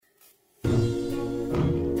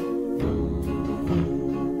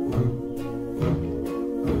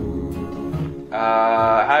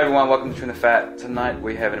Hi everyone, welcome to Chewing the Fat. Tonight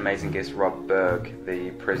we have an amazing guest, Rob Berg, the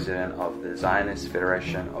president of the Zionist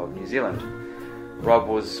Federation of New Zealand. Rob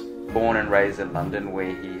was born and raised in London,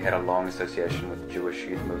 where he had a long association with Jewish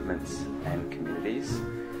youth movements and communities.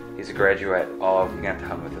 He's a graduate of, you're going to have to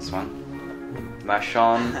help me with this one,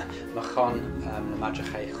 Machon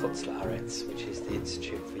L'Madrachei Chutz La'aretz, which is the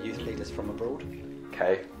Institute for Youth Leaders from Abroad.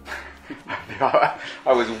 Okay. I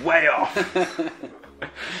was way off.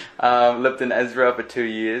 Lived in Israel for 2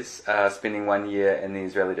 years, spending 1 year in the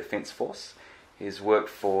Israeli Defense Force. He's worked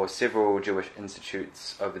for several Jewish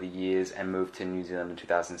institutes over the years and moved to New Zealand in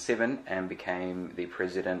 2007 and became the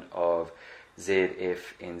president of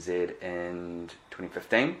ZFNZ in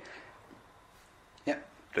 2015. Yep.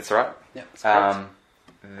 That's right? Yep, that's correct.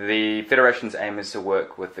 The Federation's aim is to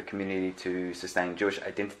work with the community to sustain Jewish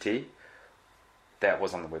identity. That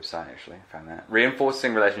was on the website, actually. I found that.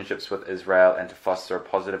 Reinforcing relationships with Israel and to foster a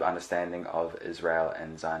positive understanding of Israel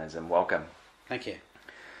and Zionism. Welcome. Thank you.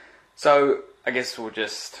 So, I guess we'll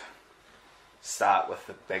just start with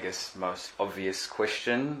the biggest, most obvious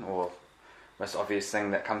question, or most obvious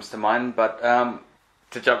thing that comes to mind. But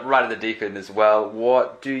to jump right at the deep end as well,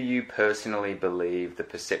 what do you personally believe the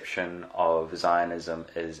perception of Zionism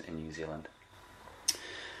is in New Zealand?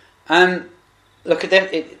 Look,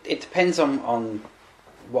 it depends on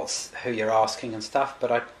who you're asking and stuff,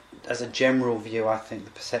 but as a general view, I think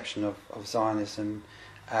the perception of Zionism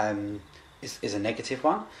is a negative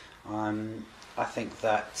one. I think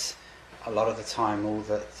that a lot of the time all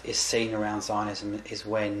that is seen around Zionism is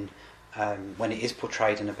when it is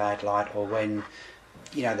portrayed in a bad light, or when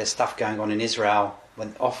there's stuff going on in Israel,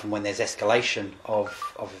 when there's escalation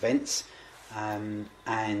of events,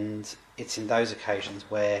 and it's in those occasions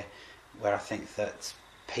where I think that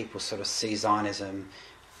people sort of see Zionism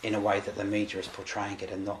in a way that the media is portraying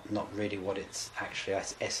it, and not really what its actually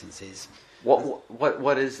essence is.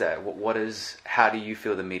 What is that? How do you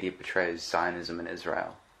feel the media portrays Zionism in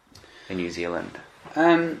Israel, in New Zealand?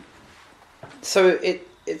 So it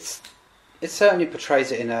certainly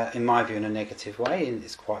portrays it in my view in a negative way, and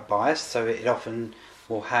it's quite biased. So it often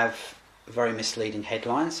will have very misleading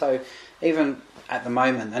headlines. So even at the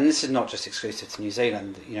moment, and this is not just exclusive to New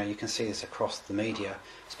Zealand, you can see this across the media,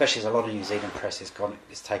 especially as a lot of New Zealand press is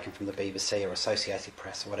taken from the BBC or Associated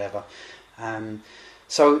Press or whatever.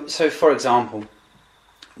 So for example,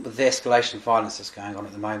 with the escalation of violence that's going on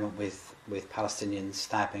at the moment with Palestinians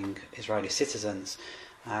stabbing Israeli citizens,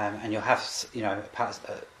 and you'll have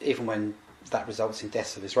even when that results in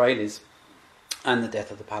deaths of Israelis and the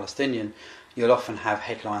death of the Palestinian, you'll often have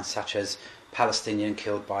headlines such as Palestinian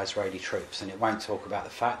killed by Israeli troops, and it won't talk about the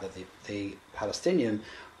fact that the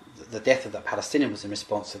death of that Palestinian was in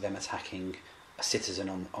response to them attacking a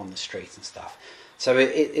citizen on the street and stuff. So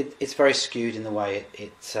it's very skewed in the way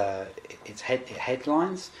it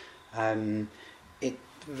headlines. It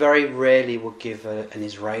very rarely will give an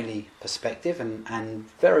Israeli perspective, and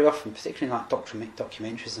very often, particularly like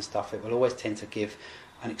documentaries and stuff, it will always tend to give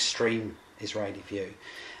an extreme Israeli view.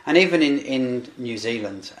 And even in New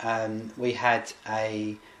Zealand, we had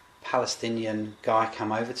a Palestinian guy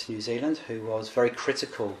come over to New Zealand who was very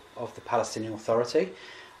critical of the Palestinian Authority,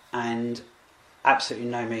 and absolutely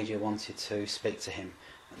no media wanted to speak to him,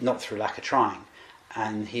 not through lack of trying.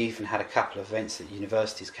 And he even had a couple of events at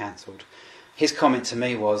universities cancelled. His comment to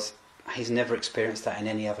me was, he's never experienced that in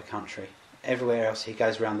any other country. Everywhere else he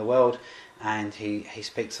goes around the world, and he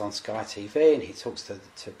speaks on Sky TV and he talks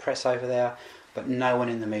to press over there, but no one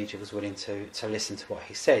in the media was willing to listen to what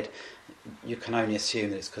he said. You can only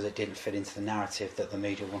assume that it's because it didn't fit into the narrative that the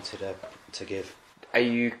media wanted to give. Are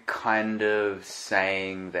you kind of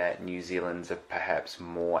saying that New Zealand's are perhaps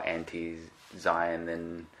more anti-Zion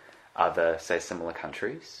than other, say, similar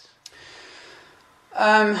countries?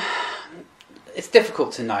 It's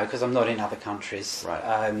difficult to know because I'm not in other countries. Right.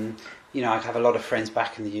 I have a lot of friends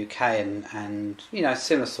back in the UK and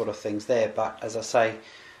similar sort of things there. But as I say,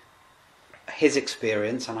 his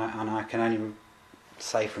experience, and I can only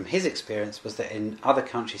say from his experience, was that in other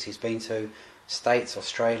countries he's been to, States,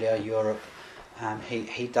 Australia, Europe,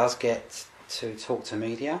 he does get to talk to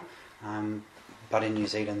media, but in New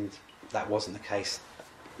Zealand that wasn't the case.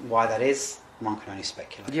 Why that is, one can only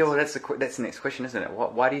speculate. Yeah, well, that's the next question, isn't it?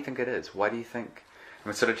 Why do you think it is? Why do you think...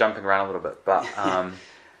 I'm sort of jumping around a little bit, but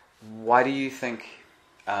why do you think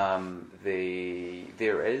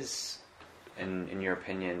there is, in your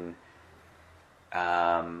opinion,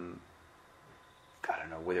 I don't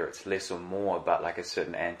know whether it's less or more, but like a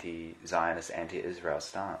certain anti-Zionist, anti-Israel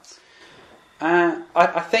stance?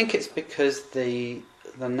 I think it's because the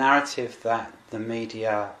narrative that the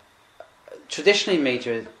media... Traditionally,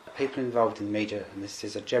 media people involved in media, and this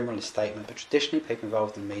is a generalist statement, but traditionally people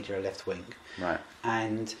involved in media are left wing. Right.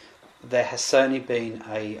 And there has certainly been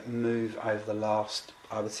a move over the last,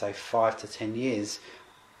 I would say, 5 to 10 years,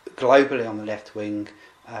 globally on the left wing,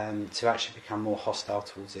 to actually become more hostile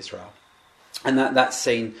towards Israel. And that's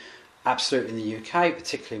seen absolutely in the UK,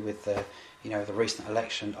 particularly with the recent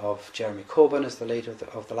election of Jeremy Corbyn as the leader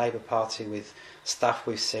of the Labour Party, with stuff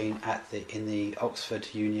we've seen in the Oxford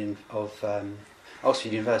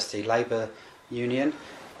University Labour Union,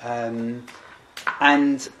 and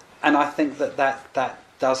I think that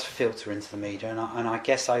does filter into the media, and I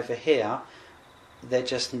guess over here they're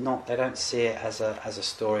just not. They don't see it as a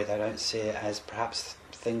story. They don't see it as perhaps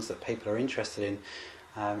things that people are interested in.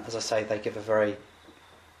 As I say, they give a very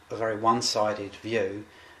one-sided view,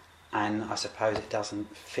 and I suppose it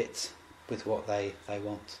doesn't fit with what they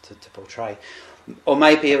want to portray. Or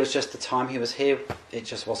maybe it was just the time he was here, it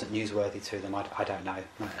just wasn't newsworthy to them. I don't know.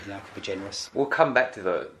 I could be generous. We'll come back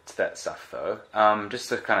to that stuff though. Just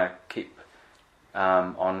to kind of keep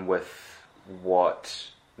on with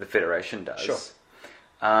what the Federation does. Sure.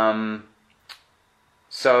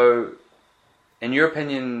 So, in your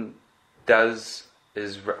opinion, hang on,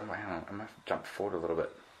 I might have jumped forward a little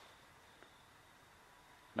bit.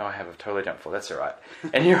 No, I have. I've totally jumped forward. That's all right.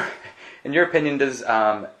 In your opinion, does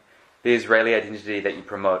the Israeli identity that you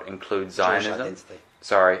promote include Zionism?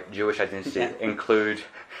 Jewish identity include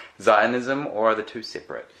Zionism, or are the two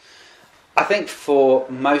separate? I think for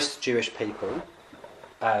most Jewish people,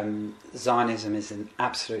 Zionism is an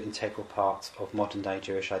absolute integral part of modern day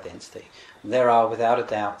Jewish identity. There are, without a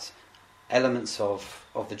doubt, elements of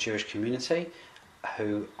the Jewish community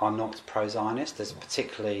who are not pro-Zionist. There's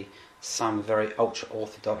particularly some very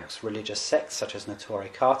ultra-Orthodox religious sects, such as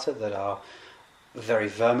Neturei Karta, that are very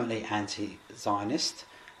vehemently anti-Zionist.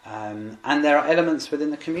 And there are elements within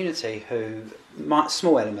the community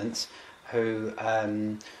small elements, who are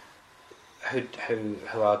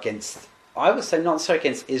against, I would say, not necessarily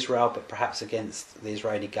against Israel, but perhaps against the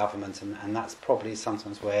Israeli government, and that's probably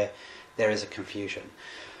sometimes where there is a confusion.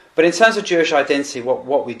 But in terms of Jewish identity,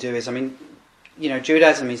 what we do is,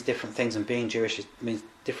 Judaism means different things, and being Jewish means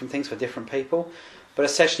different things for different people. But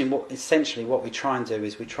essentially what we try and do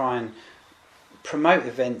is we try and promote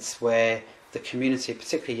events where the community,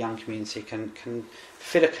 particularly young community, can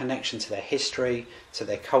feel a connection to their history, to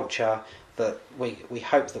their culture, that we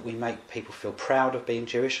hope that we make people feel proud of being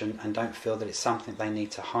Jewish and don't feel that it's something they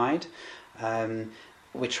need to hide.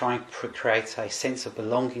 We try and create a sense of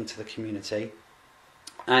belonging to the community,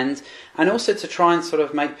 and also to try and sort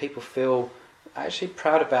of make people feel actually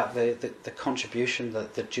proud about the contribution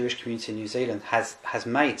that the Jewish community in New Zealand has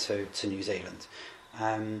made to New Zealand.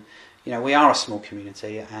 We are a small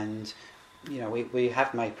community, and we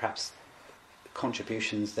have made perhaps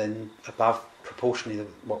contributions then above proportionally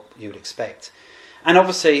what you would expect. And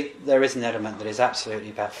obviously there is an element that is absolutely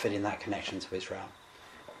about feeling that connection to Israel.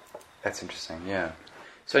 That's interesting, yeah.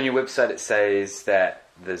 So on your website it says that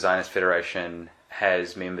the Zionist Federation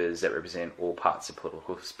has members that represent all parts of the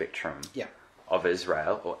political spectrum of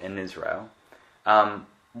Israel, or in Israel.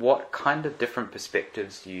 What kind of different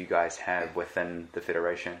perspectives do you guys have within the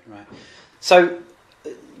Federation? Right. So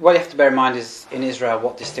what you have to bear in mind is, in Israel,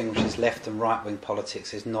 what distinguishes left and right-wing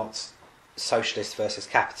politics is not socialist versus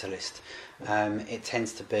capitalist. It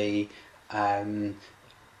tends to be,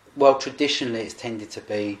 traditionally it's tended to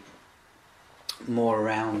be more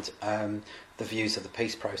around the views of the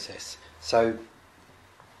peace process. So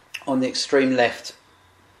on the extreme left,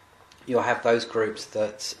 you'll have those groups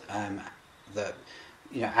that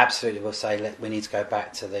absolutely will say we need to go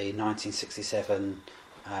back to the 1967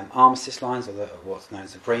 armistice lines, or what's known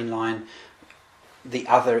as the Green Line. The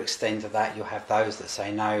other extent of that, you'll have those that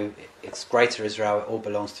say no, it's Greater Israel, it all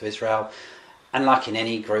belongs to Israel. And like in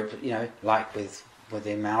any group, like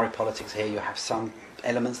within Maori politics here, you have some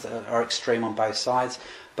elements that are extreme on both sides,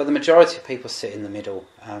 but the majority of people sit in the middle,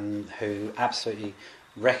 who absolutely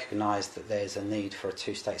recognise that there's a need for a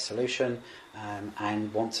two-state solution,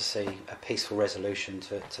 and want to see a peaceful resolution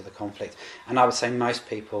to the conflict. And I would say most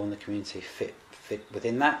people in the community fit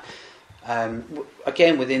within that.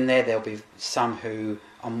 Again, within there'll be some who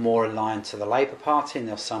are more aligned to the Labour Party, and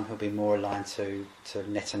there's some who'll be more aligned to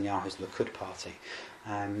Netanyahu's Likud Party.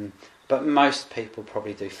 But most people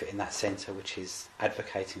probably do fit in that centre, which is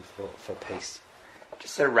advocating for peace.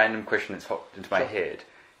 Just a random question that's popped into my head.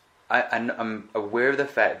 I'm aware of the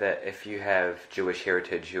fact that if you have Jewish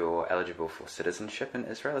heritage, you're eligible for citizenship in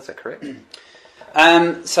Israel. Is that correct?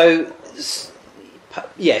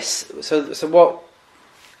 Yes. So what?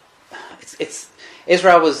 It's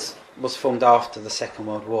Israel was formed after the Second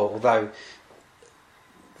World War, although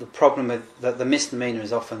the problem with the misnomer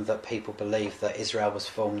is often that people believe that Israel was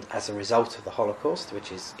formed as a result of the Holocaust,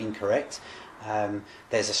 which is incorrect.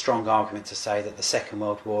 There's a strong argument to say that the Second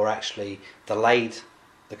World War actually delayed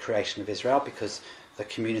the creation of Israel because the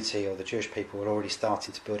community or the Jewish people were already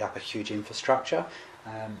starting to build up a huge infrastructure,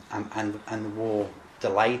 and the war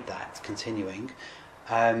delayed that continuing.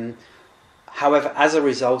 However, as a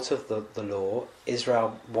result of the law,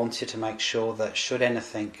 Israel wanted to make sure that should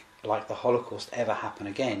anything like the Holocaust ever happen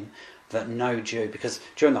again, that no Jew, because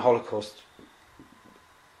during the Holocaust,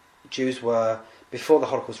 Jews were, before the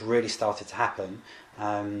Holocaust really started to happen,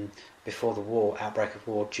 before the outbreak of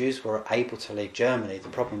war, Jews were able to leave Germany. The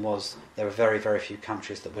problem was there were very, very few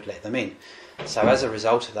countries that would let them in. So as a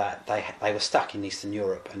result of that, they were stuck in Eastern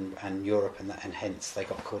Europe and hence they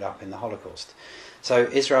got caught up in the Holocaust. So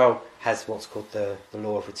Israel has what's called the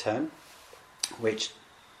law of return, which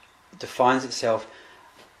defines itself,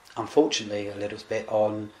 unfortunately, a little bit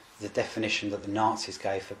on the definition that the Nazis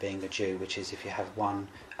gave for being a Jew, which is if you have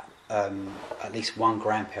at least one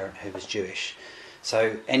grandparent who was Jewish.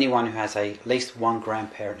 So anyone who has at least one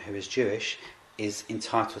grandparent who is Jewish is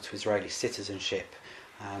entitled to Israeli citizenship,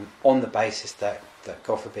 on the basis that,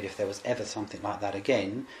 God forbid, if there was ever something like that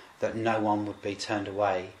again, that no one would be turned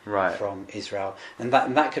away from Israel. And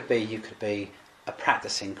that could be, you could be a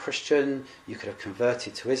practicing Christian, you could have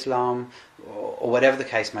converted to Islam, or whatever the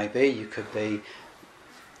case may be. You could be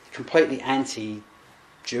completely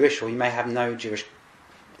anti-Jewish, or you may have no Jewish,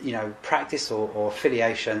 practice or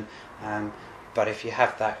affiliation. But if you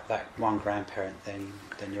have that one grandparent, then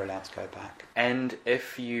you're allowed to go back. And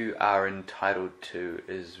if you are entitled to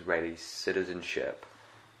Israeli citizenship,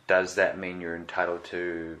 does that mean you're entitled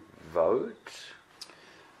to vote?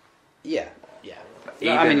 Yeah.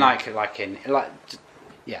 No, I mean, like here,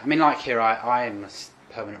 I am a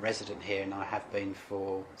permanent resident here, and I have been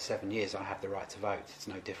for 7 years. I have the right to vote. It's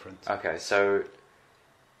no different. Okay, so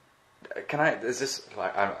is this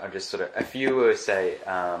like, I'm just sort of, if you were say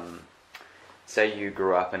you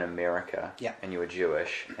grew up in America, and you were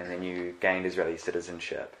Jewish, and then you gained Israeli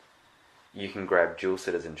citizenship, you can grab dual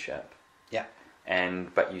citizenship. Yeah.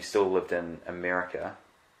 But you still lived in America.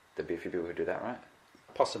 There'd be a few people who do that, right?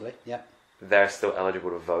 Possibly, yeah. They're still eligible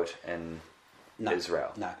to vote in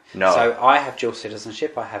Israel? No. So I have dual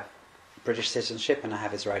citizenship. I have British citizenship and I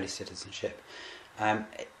have Israeli citizenship.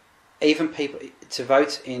 Even people, to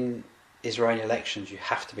vote in Israeli elections, you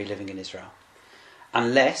have to be living in Israel.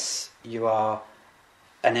 Unless you are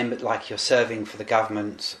like you're serving for the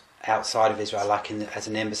government outside of Israel, like as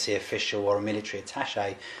an embassy official or a military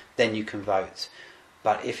attaché, then you can vote.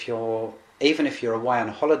 But even if you're away on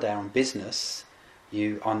a holiday or on business,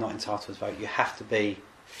 you are not entitled to vote. You have to be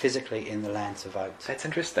physically in the land to vote. That's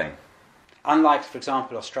interesting. Unlike, for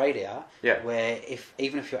example, Australia, yeah. where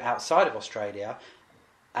even if you're outside of Australia,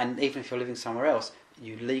 and even if you're living somewhere else,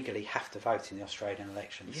 you legally have to vote in the Australian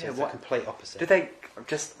elections. Yeah, so it's the complete opposite.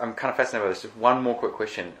 I'm kind of fascinated by this. Just one more quick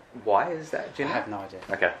question. Why is that? Do you know? I have no idea.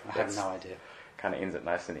 Okay. I have no idea. Kind of ends it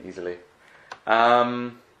nice and easily.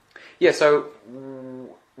 So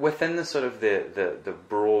within the sort of the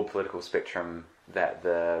broad political spectrum that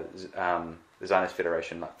the Zionist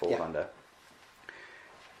Federation falls under,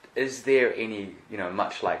 is there any,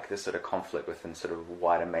 much like this sort of conflict within sort of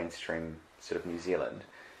wider mainstream sort of New Zealand,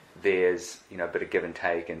 there's, a bit of give and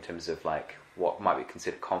take in terms of like what might be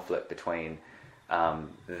considered conflict between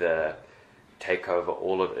the takeover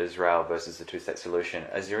all of Israel versus the two-state solution.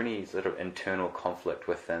 Is there any sort of internal conflict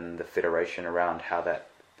within the Federation around how that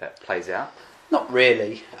plays out? Not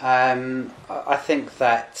really. I think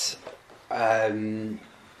that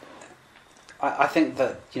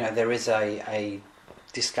there is a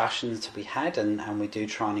discussion to be had, and we do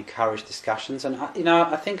try and encourage discussions. And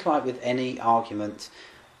I think like with any argument,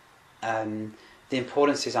 the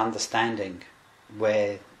importance is understanding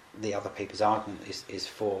where the other people's argument is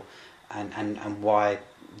for, and why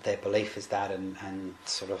their belief is that, and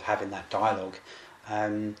sort of having that dialogue.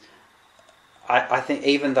 I think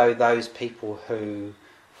even though those people who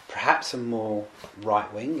perhaps are more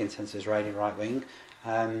right-wing in terms of Israeli right-wing,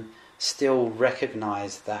 still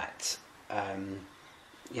recognise that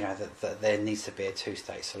that there needs to be a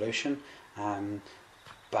two-state solution,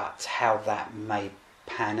 but how that may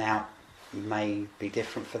pan out may be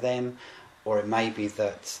different for them, or it may be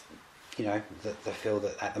that that they feel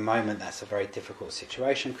that at the moment that's a very difficult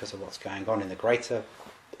situation because of what's going on in the greater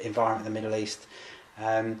environment in the Middle East.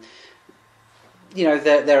 There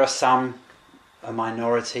are a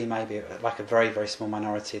minority, maybe like a very, very small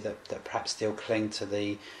minority that perhaps still cling to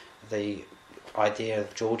the idea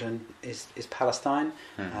of Jordan is Palestine,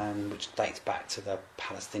 which dates back to the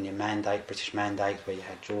Palestinian Mandate, British Mandate, where you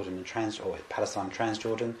had Jordan and Palestine and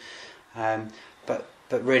Transjordan. But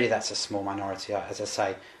really, that's a small minority. As I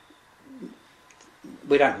say,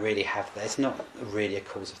 we don't really have that. It's not really a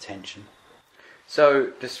cause of tension.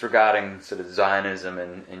 So, just regarding sort of Zionism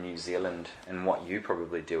in New Zealand and what you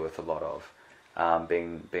probably deal with a lot of,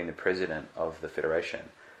 being the president of the Federation,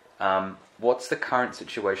 what's the current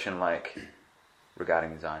situation like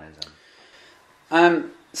regarding Zionism?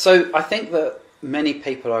 So I think that many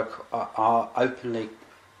people are openly,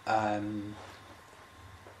 I'm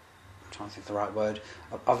trying to think of the right word,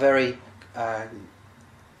 are very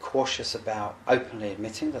cautious about openly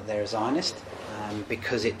admitting that they're a Zionist,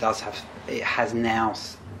 because it has now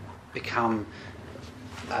become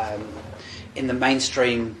in the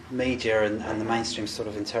mainstream media and the mainstream sort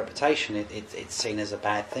of interpretation, it's seen as a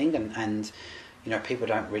bad thing, and people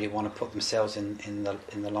don't really want to put themselves in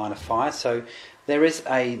the line of fire. So there is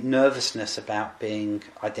a nervousness about being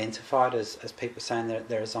identified as people saying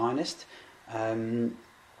they're a Zionist, and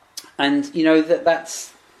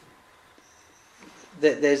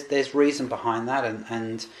there's reason behind that,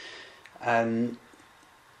 and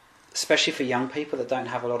especially for young people that don't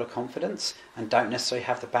have a lot of confidence and don't necessarily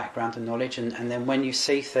have the background and knowledge, and then when you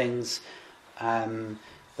see things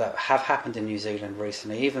that have happened in New Zealand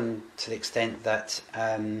recently, even to the extent that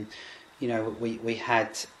we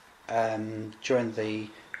had during the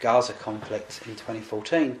Gaza conflict in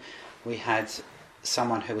 2014, we had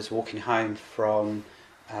someone who was walking home from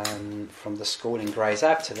the school in Grays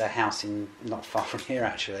Ave to their house not far from here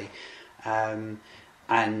actually,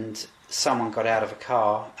 and someone got out of a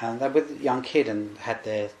car, and they were with a young kid and had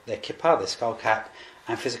their kippah, their skull cap,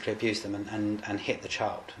 and physically abused them and hit the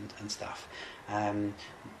child and stuff.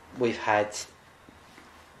 We've had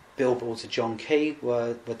billboards of John Key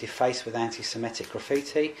were defaced with anti-Semitic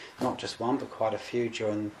graffiti, not just one but quite a few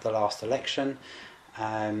during the last election.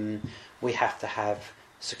 We have to have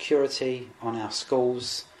security on our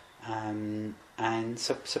schools, and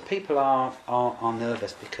so people are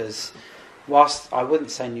nervous, because whilst I wouldn't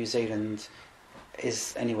say New Zealand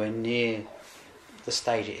is anywhere near the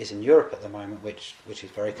stage it is in Europe at the moment, which is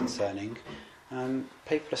very concerning,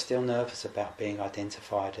 people are still nervous about being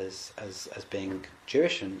identified as being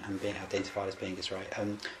Jewish and being identified as being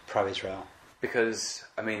pro-Israel. Because,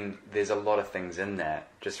 there's a lot of things in that,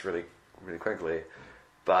 just really, really quickly,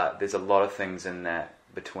 but there's a lot of things in that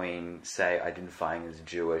between, say, identifying as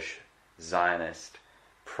Jewish, Zionist,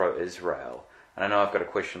 pro-Israel. And I know I've got a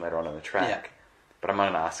question later on in the track, but I'm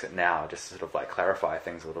going to ask it now just to sort of clarify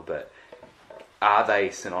things a little bit. Are they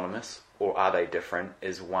synonymous or are they different?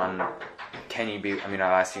 Is one, can you be,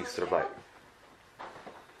 I asked you sort of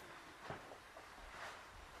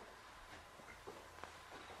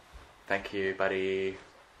thank you, buddy.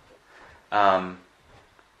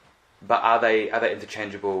 But are they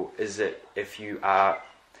interchangeable? Is it if you are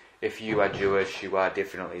Jewish, you are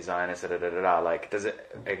definitely Zionist? Does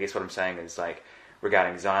it? I guess what I'm saying is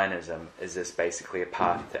regarding Zionism, is this basically a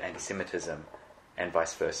path to anti-Semitism, and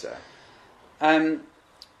vice versa?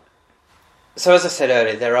 So as I said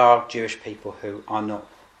earlier, there are Jewish people who are not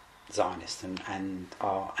Zionists and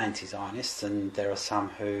are anti-Zionists, and there are some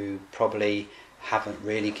who probably haven't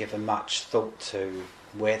really given much thought to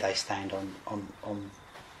where they stand on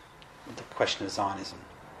the question of Zionism.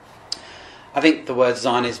 I think the words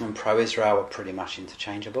Zionism and pro-Israel are pretty much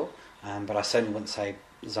interchangeable, but I certainly wouldn't say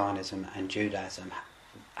Zionism and Judaism.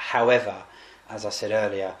 However, as I said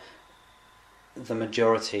earlier, the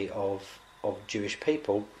majority of Jewish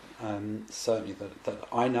people, certainly that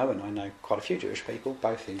I know, and I know quite a few Jewish people,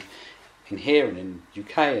 both in here and in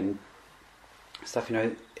UK and stuff,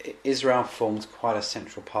 Israel forms quite a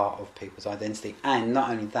central part of people's identity. And not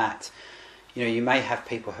only that, you may have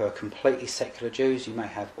people who are completely secular Jews, you may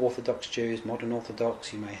have Orthodox Jews, modern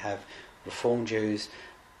Orthodox, you may have Reform Jews,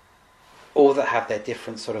 all that have their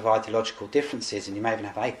different sort of ideological differences, and you may even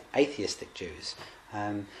have atheistic Jews.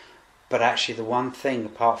 But actually the one thing,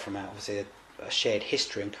 apart from obviously a shared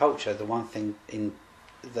history and culture, the one thing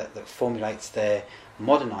that formulates their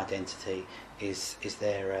modern identity is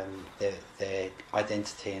their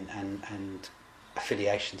identity and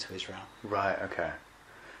affiliation to Israel. Right, okay.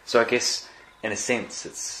 So I guess, in a sense,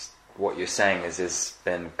 it's what you're saying is there's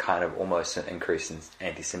been kind of almost an increase in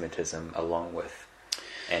anti-Semitism along with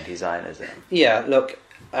anti-Zionism. Yeah, look,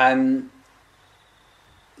 there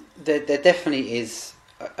definitely is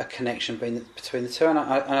a connection between the two, and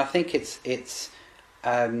I think it's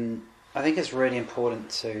really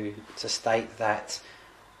important to state that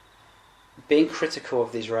being critical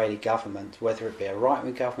of the Israeli government, whether it be a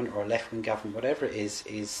right-wing government or a left-wing government, whatever it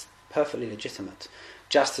is perfectly legitimate.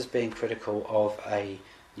 Just as being critical of a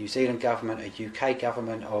New Zealand government, a UK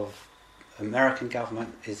government, of American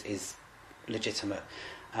government is legitimate.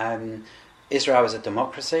 Israel is a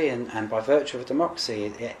democracy, and by virtue of a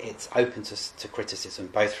democracy, it's open to criticism,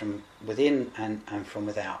 both from within and from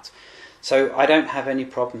without. So I don't have any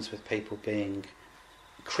problems with people being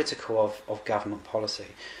critical of government policy.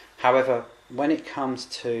 However, when it comes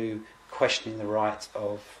to questioning the rights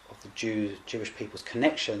of the Jewish people's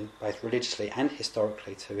connection, both religiously and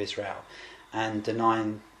historically, to Israel, and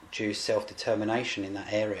denying Jews self-determination in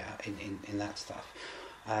that area, in that stuff,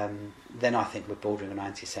 then I think we're bordering on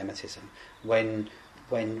anti-Semitism. When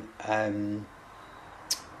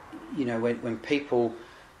people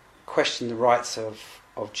question the rights of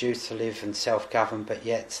Jews to live and self-govern,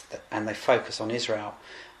 and they focus on Israel,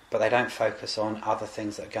 but they don't focus on other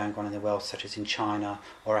things that are going on in the world, such as in China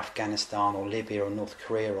or Afghanistan or Libya or North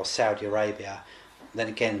Korea or Saudi Arabia, then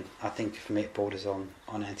again, I think for me it borders on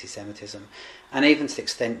anti-Semitism. And even to the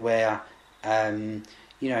extent where,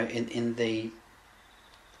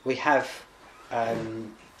 we have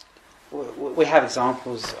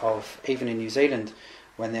examples of, even in New Zealand,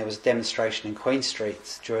 when there was a demonstration in Queen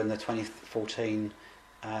Street during the 2014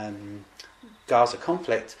 Gaza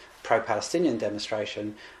conflict, pro-Palestinian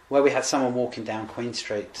demonstration, where we had someone walking down Queen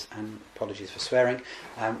Street, and apologies for swearing,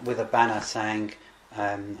 with a banner saying,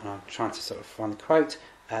 and I'm trying to sort of find the quote,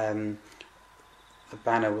 the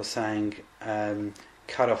banner was saying,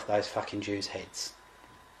 cut off those fucking Jews' heads.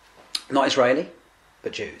 Not Israeli,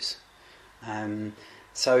 but Jews.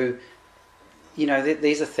 So,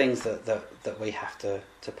 these are things that we have to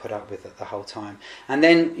put up with the whole time. And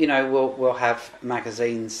then, we'll have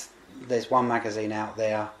magazines. There's one magazine out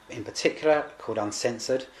there in particular called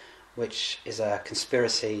Uncensored, which is a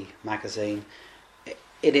conspiracy magazine.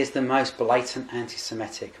 It is the most blatant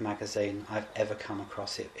anti-Semitic magazine I've ever come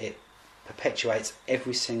across. It perpetuates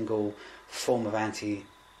every single form of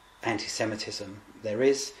anti-Semitism there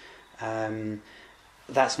is.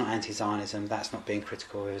 That's not anti-Zionism. That's not being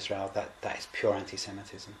critical of Israel. That is pure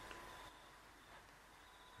anti-Semitism.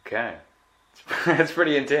 Okay. It's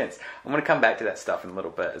pretty intense. I'm going to come back to that stuff in a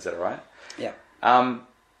little bit. Is that all right? Yeah.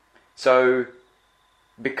 So,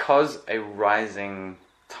 because a rising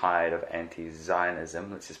tide of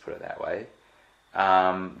anti-Zionism, let's just put it that way,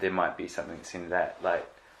 there might be something that's in that. Like,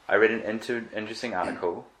 I read an interesting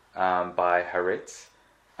article by Haaretz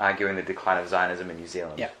arguing the decline of Zionism in New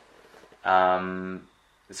Zealand. Yeah.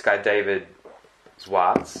 This guy David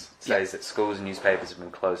Zwartz says that schools and newspapers have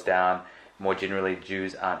been closed down. More generally,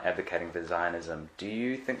 Jews aren't advocating for Zionism. Do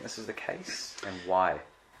you think this is the case, and why?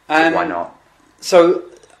 Why not? So,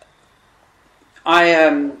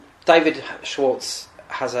 David Schwartz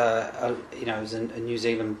has is a New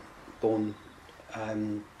Zealand-born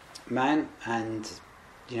man, and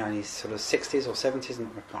in his sort of 60s or 70s, I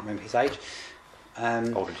can't remember his age.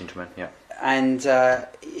 Older gentleman, yeah. And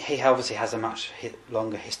he obviously has a much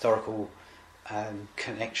longer historical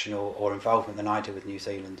connection or involvement than I do with New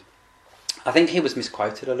Zealand. I think he was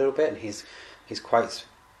misquoted a little bit, and his quotes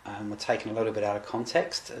were taken a little bit out of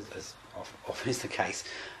context, as often is the case.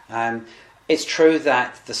 It's true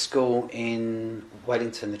that the school in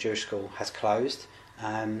Wellington, the Jewish school, has closed.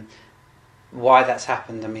 Why that's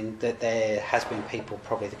happened, I mean, that there has been people,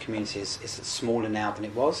 probably the community is smaller now than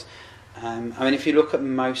it was. If you look at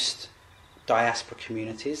most diaspora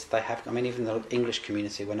communities, they have, even the English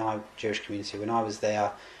community, Jewish community, when I was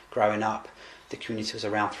there growing up, the community was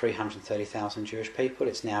around 330,000 Jewish people.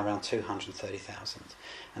 It's now around 230,000.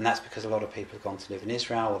 And that's because a lot of people have gone to live in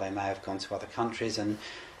Israel, or they may have gone to other countries. And,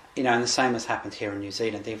 and the same has happened here in New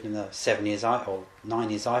Zealand. Even in the 9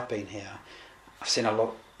 years I've been here, I've seen a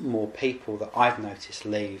lot more people that I've noticed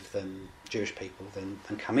leave than Jewish people than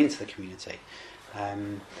come into the community.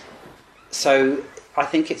 So I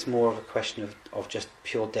think it's more of a question of just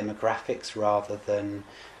pure demographics rather than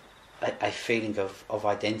a feeling of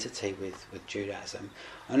identity with Judaism.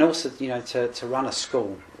 And also, to run a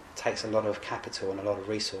school takes a lot of capital and a lot of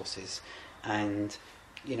resources, and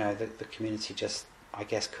the community just, I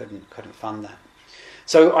guess, couldn't fund that.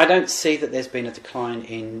 So I don't see that there's been a decline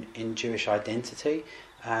in Jewish identity.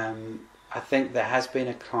 I think there has been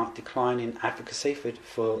a decline in advocacy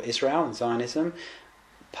for Israel and Zionism,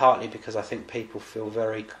 partly because I think people feel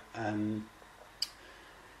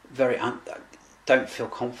don't feel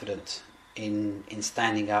confident in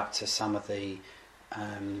standing up to some of the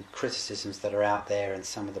criticisms that are out there and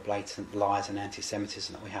some of the blatant lies and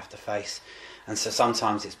anti-Semitism that we have to face. And so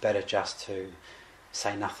sometimes it's better just to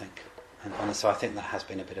say nothing. And so I think that has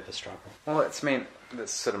been a bit of a struggle. Well, that's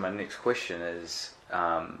sort of my next question is,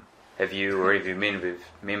 have Have you or have your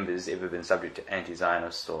members ever been subject to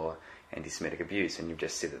anti-Zionist or anti-Semitic abuse? And you've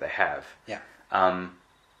just said that they have. Yeah. And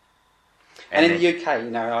in the UK,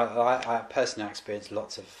 I personally experienced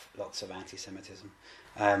lots of anti-Semitism.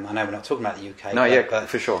 I know we're not talking about the UK. No, but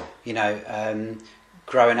for sure.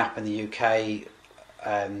 Growing up in the UK,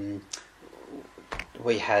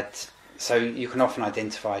 we had. So you can often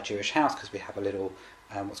identify a Jewish house because we have a little,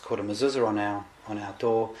 what's called a mezuzah on our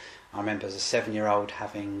door. I remember as a 7-year-old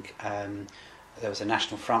having. There was a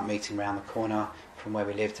National Front meeting around the corner from where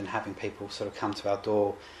we lived, and having people sort of come to our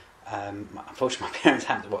door. Unfortunately, my parents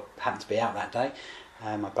happened to be out that day.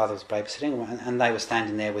 My brother was babysitting, and they were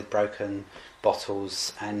standing there with broken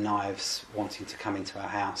bottles and knives, wanting to come into our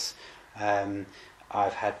house.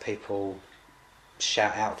 I've had people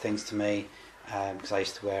shout out things to me because I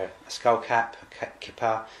used to wear a skull cap, a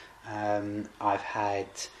kippah. I've had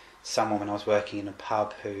someone when I was working in a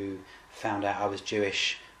pub who found out I was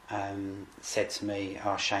Jewish said to me,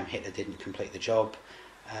 "Oh, shame Hitler didn't complete the job,"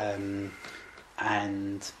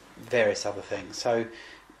 and various other things. So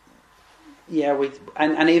yeah,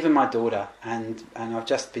 and even my daughter, and I've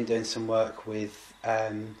just been doing some work with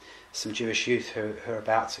some Jewish youth who are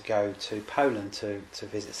about to go to Poland to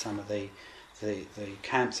visit some of the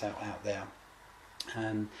camps out there,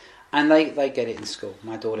 and they get it in school.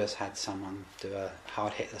 My daughter's had someone do a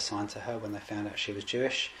hard Hitler sign to her when they found out she was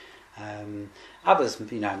Jewish. Others,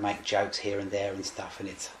 make jokes here and there and stuff, and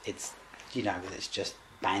it's just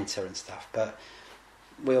banter and stuff. But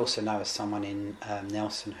we also know someone in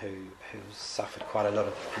Nelson who suffered quite a lot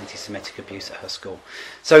of anti-Semitic abuse at her school.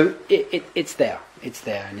 So it's there,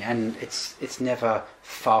 and it's never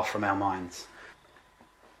far from our minds.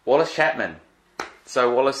 Wallace Chapman.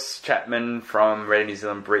 So Wallace Chapman from Radio New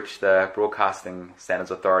Zealand breached the Broadcasting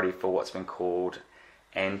Standards Authority for what's been called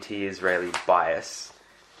anti-Israeli bias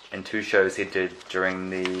in 2 shows he did during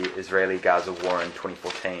the Israeli-Gaza war in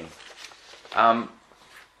 2014.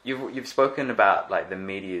 You've spoken about the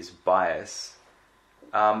media's bias.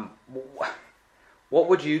 What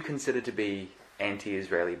would you consider to be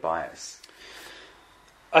anti-Israeli bias?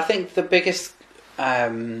 I think the biggest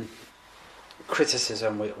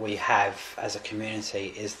criticism we have as a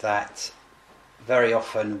community is that very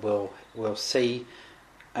often we'll see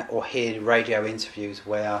or hear radio interviews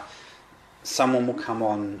where someone will come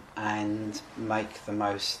on and make the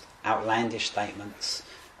most outlandish statements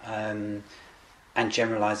and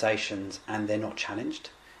generalisations, and they're not challenged.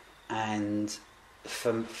 And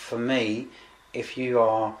for me, if you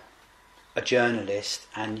are a journalist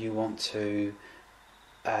and you want to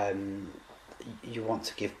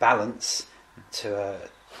give balance to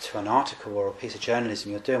an article or a piece of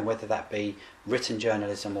journalism you're doing, whether that be written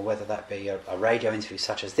journalism or whether that be a radio interview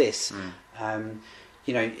such as this,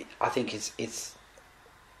 I think it's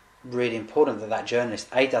really important that journalist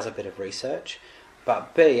A does a bit of research,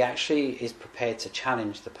 but B actually is prepared to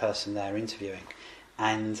challenge the person they're interviewing.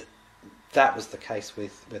 And that was the case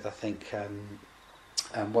with I think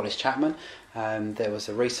Wallace Chapman. There was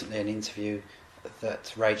recently an interview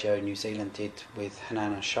that Radio New Zealand did with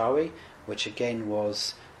Hanan Anshawi, which again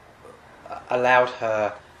allowed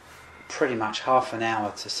her pretty much half an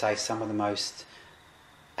hour to say some of the most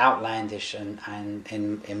outlandish and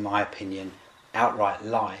in my opinion outright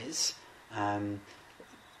lies,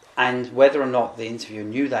 and whether or not the interviewer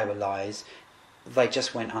knew they were lies, they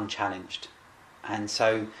just went unchallenged. And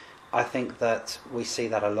so I think that we see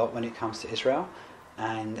that a lot when it comes to Israel.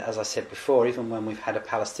 And as I said before, even when we've had a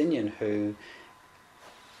Palestinian who,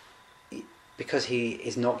 because he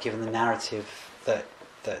is not given the narrative that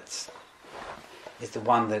is the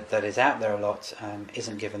one that is out there a lot,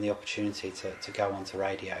 isn't given the opportunity to go onto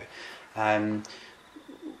radio.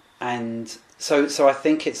 And so I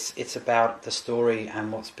think it's about the story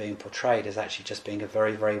and what's being portrayed as actually just being a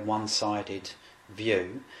very, very one-sided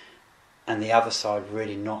view, and the other side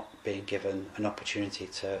really not being given an opportunity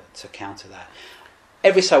to counter that.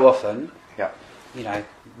 Every so often,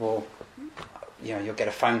 you'll get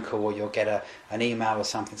a phone call or you'll get an email or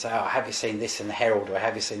something, say, "Oh, have you seen this in the Herald?" or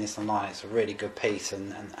 "Have you seen this online? It's a really good piece,"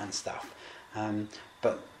 and stuff.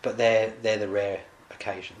 But they're the rare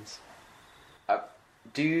occasions.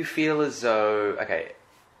 Do you feel as though,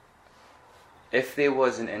 if there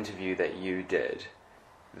was an interview that you did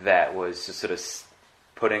that was just sort of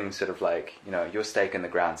putting your stake in the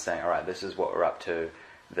ground, saying, all right, this is what we're up to,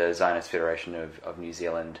 the Zionist Federation of New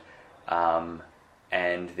Zealand,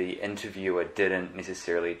 and the interviewer didn't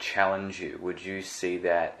necessarily challenge you, would you see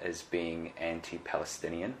that as being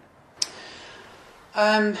anti-Palestinian?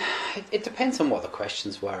 It depends on what the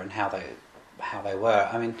questions were and how they were.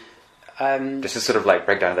 I mean, just to sort of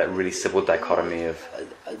break down that really civil dichotomy of...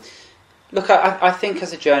 Look, I think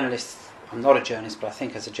as a journalist, I'm not a journalist, but I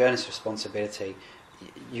think as a journalist's responsibility,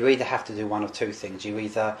 you either have to do one of two things. You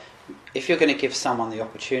either, if you're going to give someone the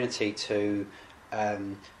opportunity to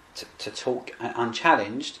talk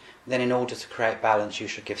unchallenged, then in order to create balance, you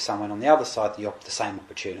should give someone on the other side the same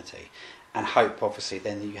opportunity, and hope, obviously,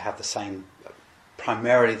 then that you have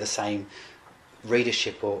primarily the same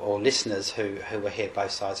readership or listeners who will hear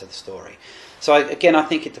both sides of the story. So again, I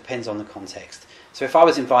think it depends on the context. So if I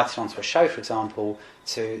was invited onto a show, for example,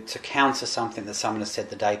 to counter something that someone has said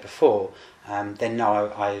the day before, then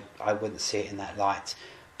no, I wouldn't see it in that light.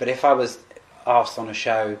 But if I was asked on a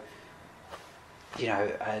show,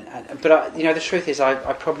 the truth is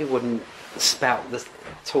I probably wouldn't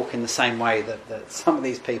talk in the same way that some of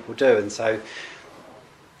these people do. And so,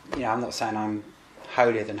 I'm not saying I'm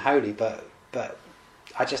holier than holy, but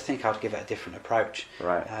I just think I'd give it a different approach.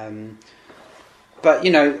 Right. But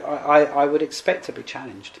I would expect to be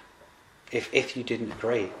challenged if you didn't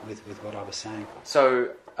agree with what I was saying. So,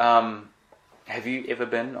 have you ever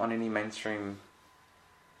been on any mainstream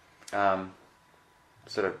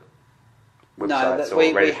sort of websites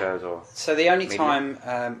or radio shows? Or so the only media? time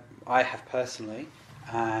I have personally,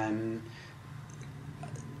 I'm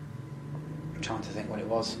trying to think what it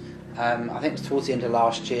was. I think it was towards the end of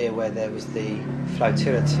last year where there was the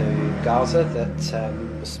flotilla to Gaza that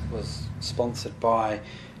was sponsored by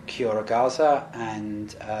Cura Gaza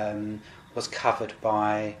and was covered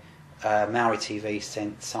by Maori TV.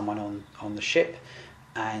 Sent someone on the ship,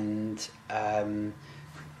 and on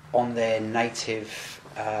their native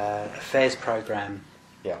affairs program,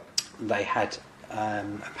 they had a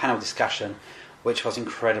panel discussion which was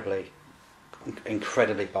incredibly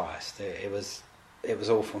biased. It was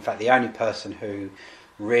awful. In fact, the only person who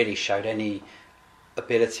really showed any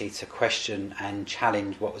ability to question and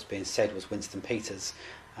challenge what was being said was Winston Peters.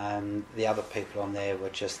 The other people on there were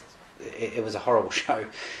just... It was a horrible show.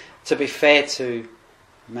 To be fair to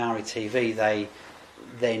Maori TV, they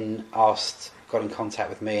then got in contact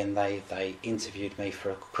with me, and they interviewed me for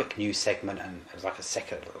a quick news segment, and it was like a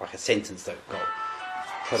sentence that got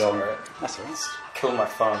put on. That's all right. Kill my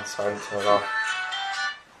phone. Sorry to turn it off.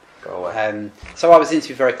 Go away. So I was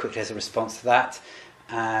interviewed very quickly as a response to that,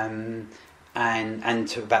 and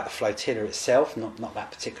about the flotilla itself, not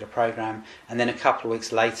that particular program. And then a couple of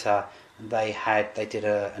weeks later, they did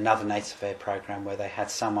another Native Affairs program where they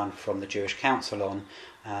had someone from the Jewish Council on,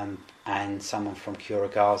 and someone from Cura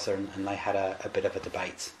Gaza, and they had a bit of a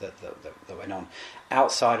debate that went on.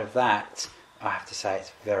 Outside of that, I have to say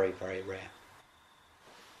it's very, very rare.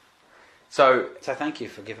 So thank you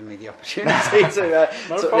for giving me the opportunity to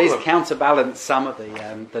at least counterbalance some of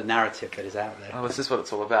the narrative that is out there. Oh, this is what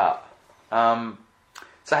it's all about.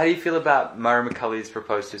 So how do you feel about Murray McCully's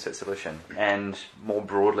proposed two-state solution, and more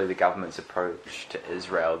broadly the government's approach to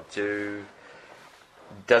Israel?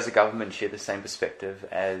 Does the government share the same perspective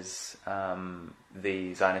as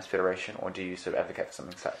the Zionist Federation, or do you sort of advocate for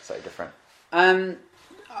something slightly different? I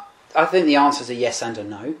think the answer is a yes and a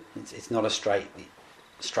no. It's not a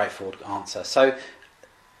straightforward answer. So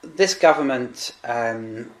this government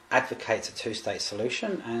advocates a two-state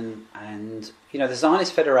solution, and the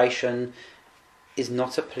Zionist Federation is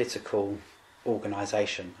not a political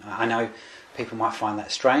organisation. I know people might find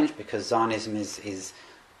that strange because Zionism is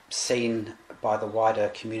seen by the wider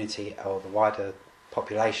community or the wider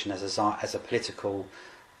population as a political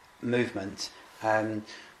movement.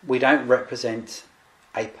 We don't represent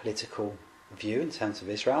a political view in terms of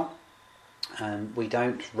Israel. We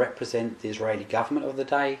don't represent the Israeli government of the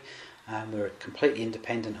day. We're completely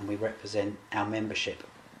independent, and we represent our membership.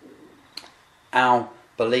 Our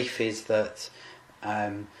belief is that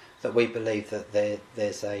we believe that that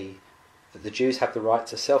the Jews have the right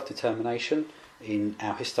to self-determination in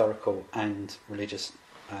our historical and religious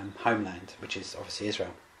homeland, which is obviously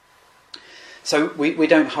Israel. So we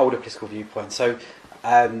don't hold a political viewpoint. So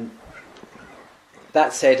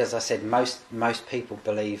that said, as I said, most people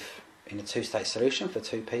believe in a two-state solution for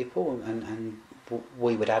two people, and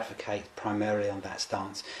we would advocate primarily on that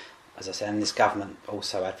stance, as I said, and this government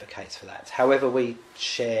also advocates for that. However, we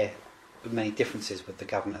share many differences with the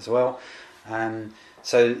government as well.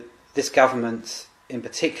 So this government, in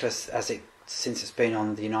particular, since it's been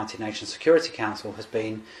on the United Nations Security Council, has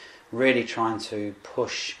been really trying to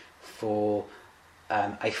push for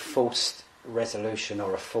a forced resolution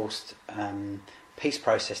or a forced peace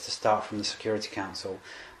process to start from the Security Council.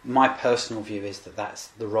 My personal view is that that's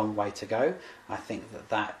the wrong way to go. I think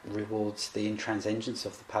that rewards the intransigence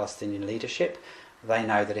of the Palestinian leadership. They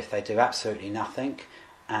know that if they do absolutely nothing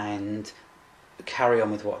and carry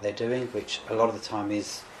on with what they're doing, which a lot of the time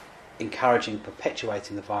is encouraging,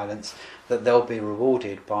 perpetuating the violence, that they'll be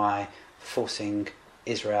rewarded by forcing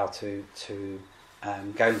Israel to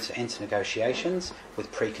enter negotiations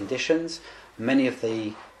with preconditions. Many of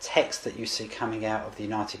the texts that you see coming out of the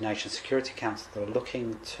United Nations Security Council that are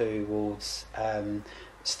looking towards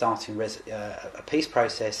starting a peace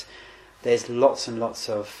process, there's lots and lots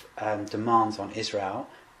of demands on Israel,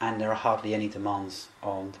 and there are hardly any demands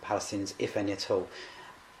on the Palestinians, if any at all.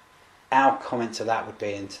 Our comment to that would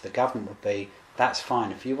be, and to the government would be, that's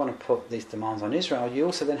fine. If you want to put these demands on Israel, you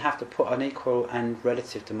also then have to put an equal and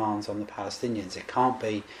relative demands on the Palestinians. It can't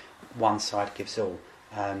be one side gives all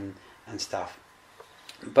and stuff.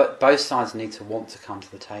 But both sides need to want to come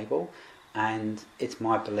to the table, and it's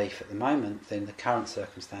my belief at the moment, in the current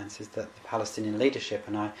circumstances, that the Palestinian leadership,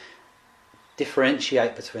 and I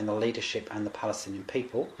differentiate between the leadership and the Palestinian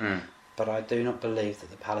people, but I do not believe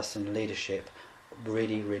that the Palestinian leadership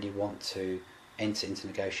really, really want to enter into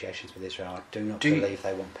negotiations with Israel. I do not believe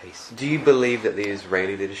they want peace. Do you believe that the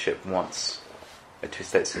Israeli leadership wants a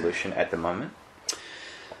two-state solution at the moment?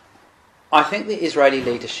 I think the Israeli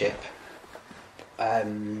leadership,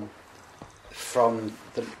 from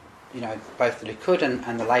the, both the Likud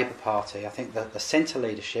and the Labour Party, I think that the centre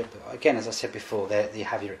leadership, again, as I said before, you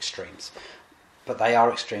have your extremes, but they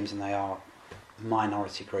are extremes and they are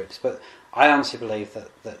minority groups. But I honestly believe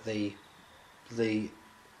that the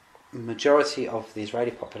majority of the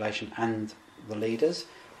Israeli population and the leaders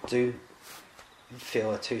do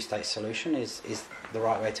feel a two-state solution is the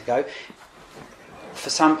right way to go. For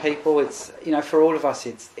some people, it's for all of us,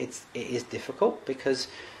 it is difficult because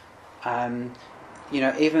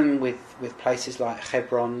even with places like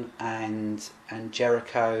Hebron and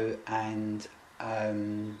Jericho and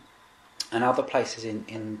other places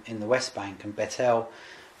in the West Bank and Bethel,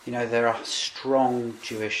 there are strong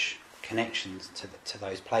Jewish connections to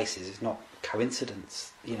those places. It's not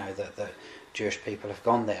coincidence, that Jewish people have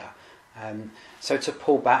gone there. So to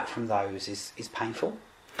pull back from those is painful.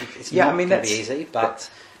 It's not going to be easy, but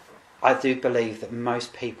I do believe that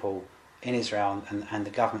most people in Israel and the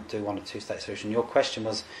government do want a two-state solution. Your question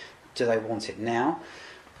was, do they want it now?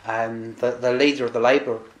 The leader of the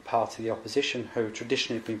Labour Party, the opposition, who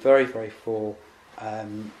traditionally have been very, very for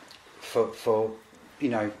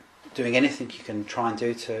doing anything you can try and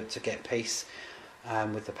do to get peace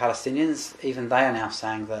with the Palestinians, even they are now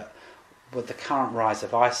saying that with the current rise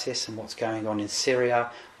of ISIS and what's going on in Syria,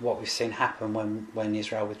 what we've seen happen when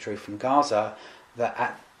Israel withdrew from Gaza,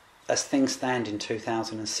 that as things stand in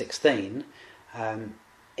 2016,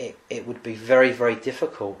 it would be very, very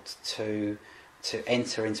difficult to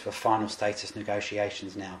enter into a final status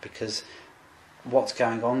negotiations now, because what's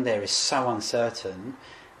going on there is so uncertain,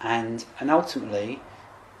 and ultimately,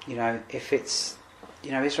 if it's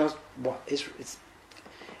Israel's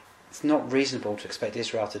it's not reasonable to expect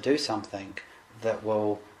Israel to do something that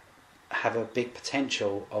will have a big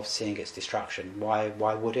potential of seeing its destruction. Why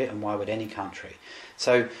would it, and why would any country?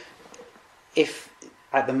 So, if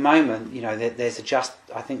at the moment, I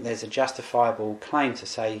think there's a justifiable claim to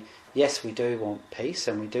say, yes, we do want peace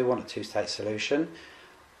and we do want a two-state solution,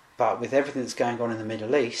 but with everything that's going on in the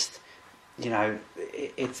Middle East,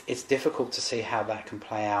 it's difficult to see how that can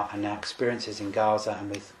play out, and our experiences in Gaza and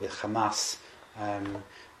with Hamas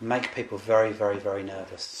make people very, very, very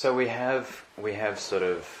nervous. So we have sort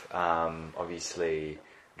of obviously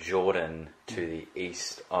Jordan to the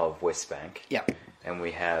east of West Bank. Yep. And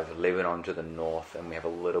we have Lebanon to the north, and we have a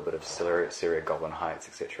little bit of Syria, Golan Heights,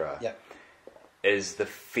 etc. Yep. Is the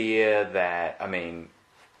fear that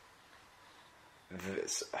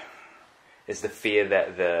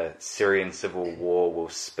the Syrian civil war will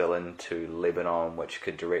spill into Lebanon, which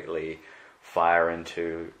could directly fire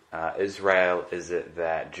into Israel? Is it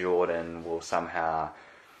that Jordan will somehow,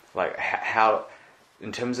 how,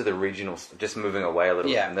 in terms of the regional, just moving away a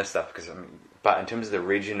little bit from this stuff, but in terms of the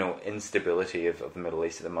regional instability of the Middle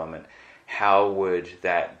East at the moment, how would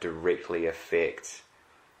that directly affect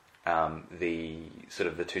the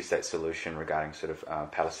two-state solution regarding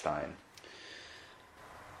Palestine?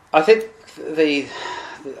 I think the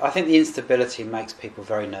instability makes people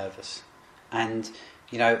very nervous, and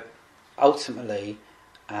ultimately,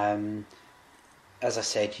 as I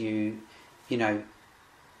said, to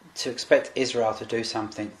expect Israel to do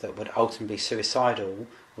something that would ultimately be suicidal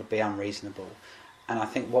would be unreasonable. And I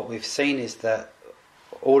think what we've seen is that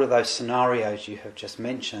all of those scenarios you have just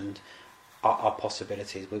mentioned are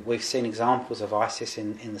possibilities. We've seen examples of ISIS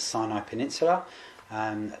in the Sinai Peninsula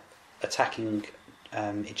attacking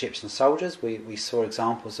Egyptian soldiers. We saw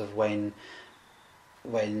examples of when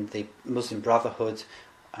the Muslim Brotherhood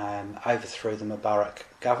overthrew the Mubarak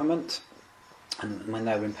government, and when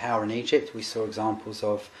they were in power in Egypt, we saw examples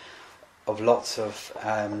of lots of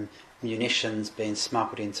munitions being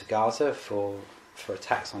smuggled into Gaza for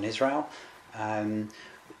attacks on Israel.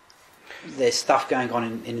 There's stuff going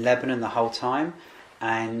on in Lebanon the whole time,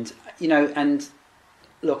 and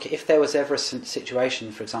look, if there was ever a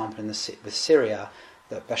situation, for example, with Syria,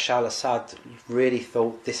 that Bashar al-Assad really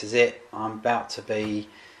thought, this is it, I'm about to be,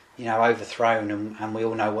 overthrown, and we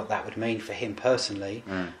all know what that would mean for him personally.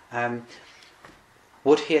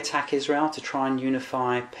 Would he attack Israel to try and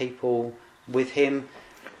unify people with him?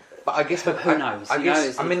 But I guess, who knows?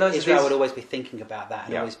 Israel would always be thinking about that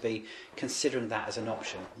and always be considering that as an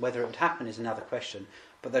option. Whether it would happen is another question.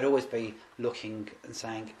 But they'd always be looking and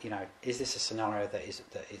saying, is this a scenario that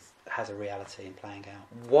has a reality in playing out?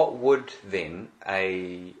 What would then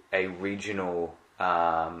a regional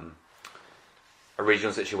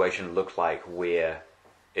situation look like where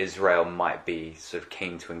Israel might be sort of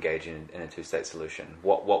keen to engage in a two-state solution?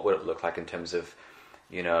 What would it look like in terms of,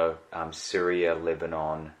 Syria,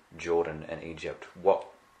 Lebanon, Jordan, and Egypt?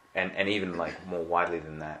 And even like more widely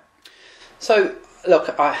than that? So,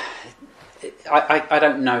 look, I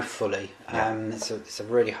don't know fully. It's a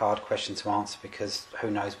really hard question to answer because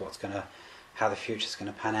who knows how the future's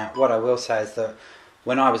going to pan out. What I will say is that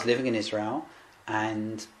when I was living in Israel,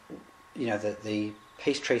 and the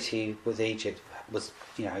peace treaty with Egypt was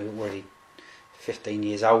already 15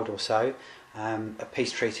 years old or so. A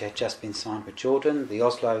peace treaty had just been signed with Jordan. The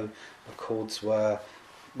Oslo Accords were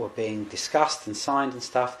being discussed and signed and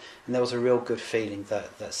stuff, and there was a real good feeling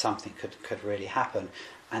that something could really happen,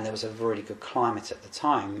 and there was a really good climate at the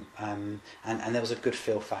time, and there was a good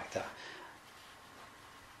feel factor.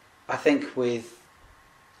 I think with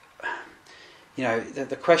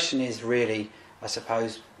the question is really, I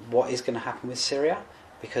suppose, what is going to happen with Syria,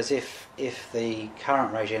 because if the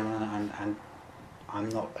current regime, and I'm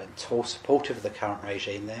not at all supportive of the current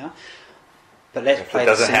regime there, but let's play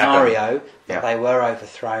the scenario that they were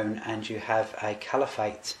overthrown and you have a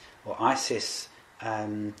caliphate or ISIS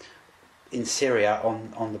in Syria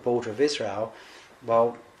on the border of Israel.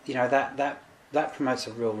 Well, that promotes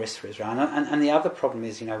a real risk for Israel. And the other problem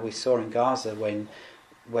is, we saw in Gaza when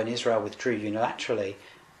Israel withdrew unilaterally,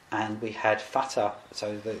 and we had Fatah,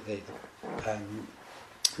 so the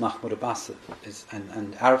Mahmoud Abbas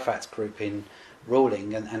and Arafat's group in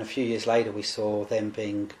ruling, and a few years later we saw them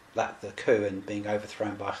being the coup and being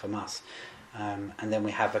overthrown by Hamas, and then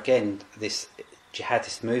we have again this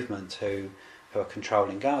jihadist movement who are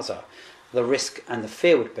controlling Gaza. The risk and the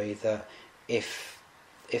fear would be that if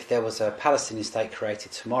there was a Palestinian state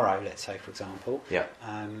created tomorrow, let's say for example,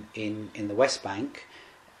 in the West Bank,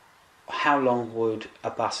 how long would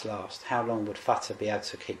Abbas last? How long would Fatah be able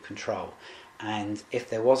to keep control? And if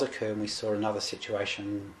there was a coup and we saw another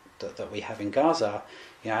situation that we have in Gaza,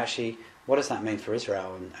 actually, what does that mean for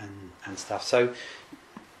Israel and stuff? So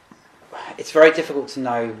it's very difficult to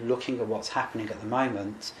know, looking at what's happening at the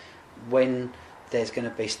moment, when there's going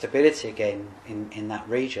to be stability again in that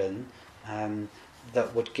region,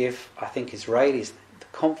 that would give, I think, Israelis the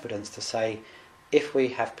confidence to say, if we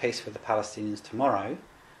have peace for the Palestinians tomorrow,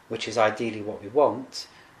 which is ideally what we want,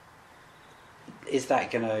 is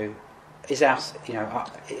that going to... Is there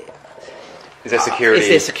security? Is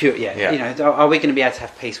there security? Yeah. Are we going to be able to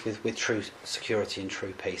have peace with true security and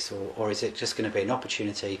true peace, or is it just going to be an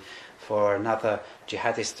opportunity for another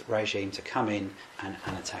jihadist regime to come in and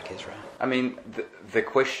attack Israel? I mean, the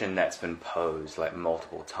question that's been posed like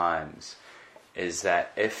multiple times is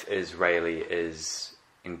that if Israeli is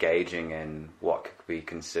engaging in what could be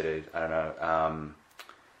considered,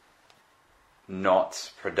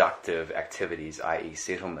 not productive activities, i.e.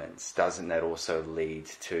 settlements, doesn't that also lead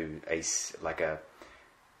to a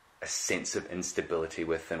sense of instability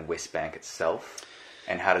within West Bank itself?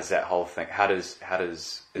 And how does that whole thing, how does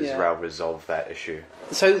Israel resolve that issue?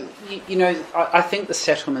 So, I think the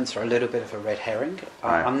settlements are a little bit of a red herring.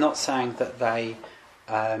 Right. I'm not saying that they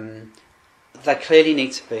clearly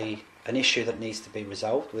need to be an issue that needs to be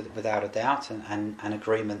resolved without a doubt, and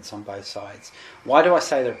agreements on both sides. Why do I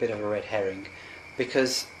say they're a bit of a red herring?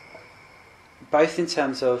 Because both in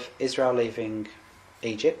terms of Israel leaving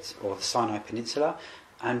Egypt or the Sinai Peninsula,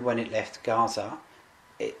 and when it left Gaza,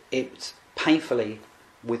 it painfully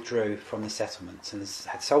withdrew from the settlements and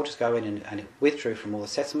had soldiers go in and it withdrew from all the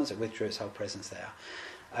settlements, it withdrew its whole presence there.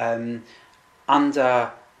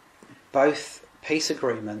 Under both peace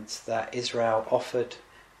agreements that Israel offered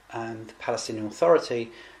the Palestinian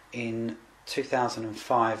Authority in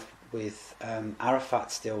 2005 with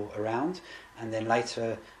Arafat still around, and then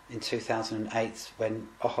later in 2008 when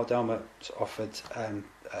Ohad Olmert offered a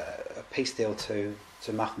peace deal to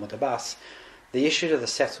Mahmoud Abbas, the issue of the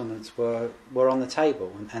settlements were on the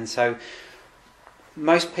table, and so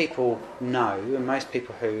most people know, and most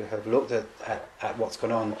people who have looked at what's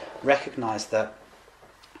gone on recognise that,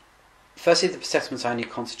 firstly, the settlements only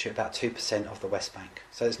constitute about 2% of the West Bank,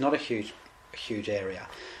 so it's not a huge area.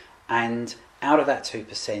 And out of that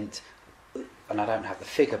 2%, and I don't have the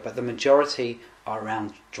figure, but the majority are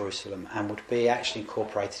around Jerusalem and would be actually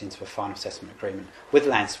incorporated into a final settlement agreement with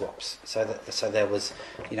land swaps, so there was,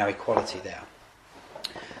 equality there.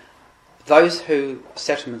 Those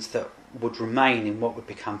settlements that would remain in what would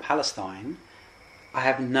become Palestine, I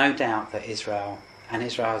have no doubt that Israel, and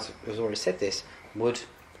Israel has already said this, would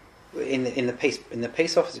in the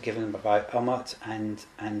peace offers given by Omot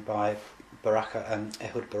and by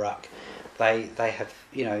Ehud Barak, they have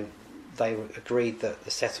they agreed that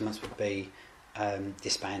the settlements would be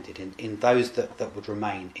disbanded in those that would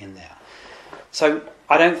remain in there. So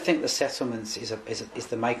I don't think the settlements is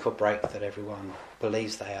the make or break that everyone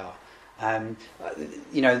believes they are.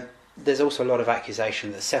 There's also a lot of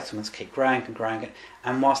accusation that settlements keep growing and growing,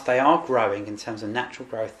 and whilst they are growing in terms of natural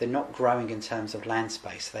growth, they're not growing in terms of land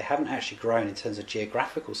space. They haven't actually grown in terms of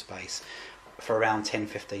geographical space for around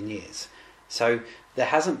 10-15 years. So there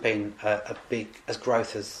hasn't been a big as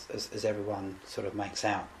growth as everyone sort of makes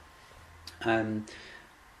out. The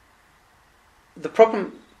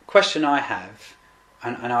question I have,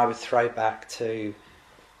 and I would throw back to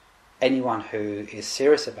anyone who is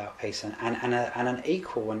serious about peace and an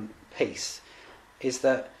equal peace, is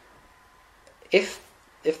that if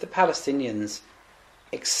the Palestinians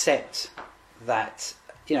accept that,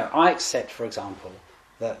 I accept, for example,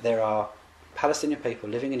 that there are Palestinian people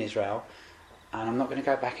living in Israel, and I'm not going to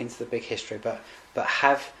go back into the big history, but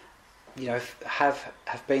have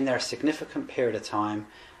been there a significant period of time,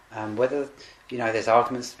 whether there's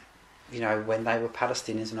arguments, when they were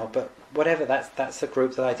Palestinians or not, but whatever, that's the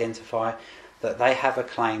group that identify that they have a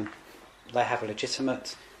claim, they have a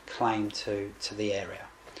legitimate claim to the area.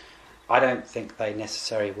 I don't think they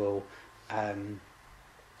necessarily will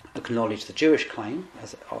acknowledge the Jewish claim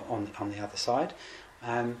as on the other side,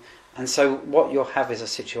 and so what you'll have is a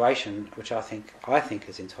situation which I think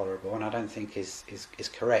is intolerable, and I don't think is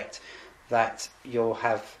correct, that you'll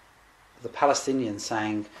have the Palestinians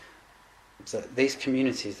saying that these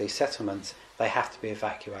communities, these settlements, they have to be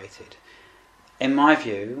evacuated. In my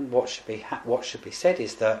view, what should be said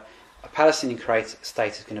is that a Palestinian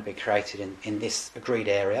state is going to be created in this agreed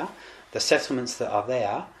area. The settlements that are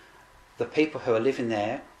there, the people who are living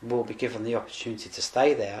there will be given the opportunity to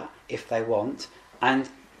stay there if they want, and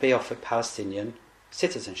be offered Palestinian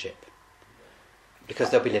citizenship, because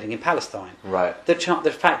they'll be living in Palestine. Right. The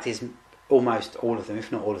fact is, almost all of them,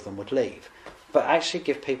 if not all of them, would leave. But actually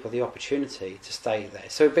give people the opportunity to stay there.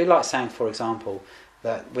 So it'd be like saying, for example,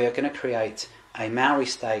 that we're going to create a Maori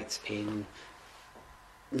state in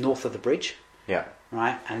north of the bridge, yeah,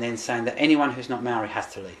 right, and then saying that anyone who's not Maori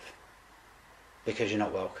has to leave because you're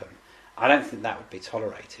not welcome. I don't think that would be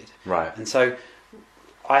tolerated. Right. And so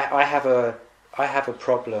I have a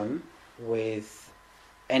problem with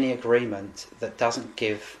any agreement that doesn't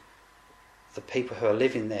give the people who are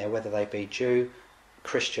living there, whether they be Jew,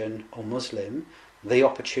 Christian or Muslim, the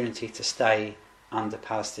opportunity to stay under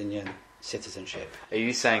Palestinian citizenship. Are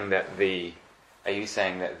you saying that the I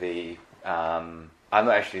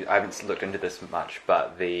haven't looked into this much,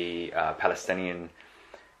 but the Palestinian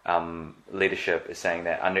leadership is saying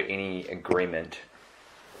that under any agreement,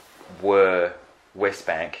 were West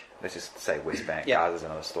Bank, let's just say West Bank, Gaza is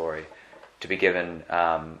another story, to be given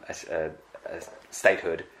a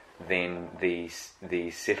statehood, then the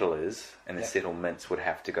settlers and the settlements would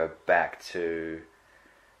have to go back to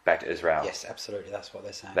Israel. Yes, absolutely. That's what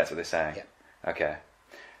they're saying. That's what they're saying. Yeah. Okay.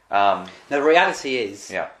 Now the reality is,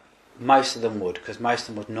 yeah, most of them would, because most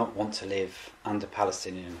of them would not want to live under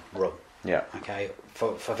Palestinian rule. Yeah. Okay,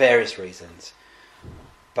 for various reasons.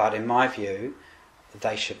 But in my view,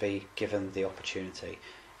 they should be given the opportunity,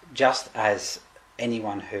 just as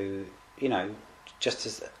anyone who, just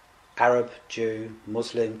as Arab, Jew,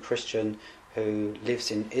 Muslim, Christian who lives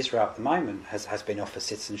in Israel at the moment has been offered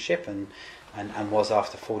citizenship and was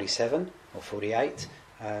after 47 or 48.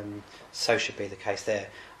 So should be the case there.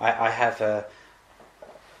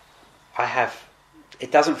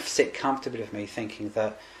 It doesn't sit comfortably with me thinking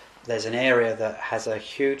that there's an area that has a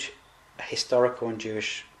huge historical and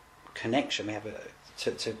Jewish connection. We have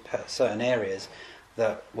to certain areas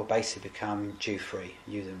that will basically become Jew-free,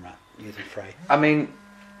 Juden-free. I mean,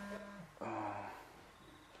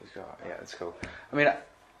 yeah, that's cool. I mean,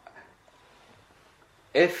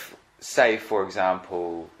 if, say, for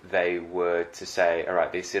example, they were to say, all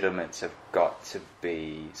right, these settlements have got to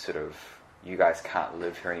be you guys can't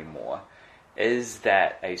live here anymore, is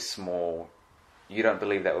that a small, you don't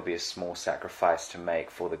believe that would be a small sacrifice to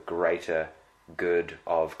make for the greater good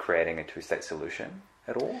of creating a two-state solution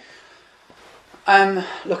at all?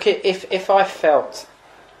 Look, if I felt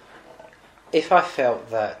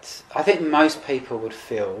that, I think most people would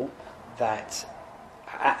feel that,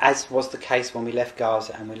 as was the case when we left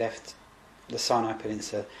Gaza and we left the Sinai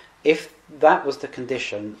Peninsula, if that was the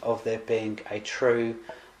condition of there being a true,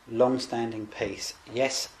 long-standing peace,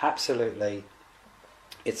 yes, absolutely,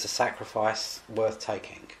 it's a sacrifice worth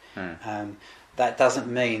taking. That doesn't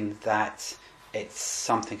mean that it's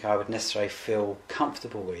something I would necessarily feel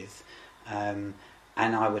comfortable with, and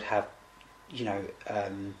I would have,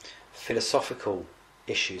 philosophical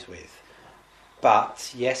issues with.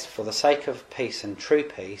 But yes, for the sake of peace and true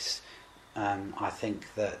peace, I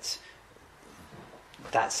think that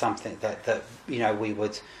that's something that we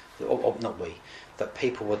would, or not we, that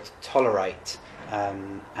people would tolerate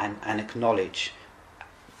and acknowledge,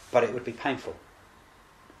 but it would be painful.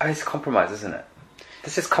 It's compromise, isn't it?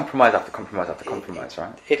 This is compromise after compromise after compromise,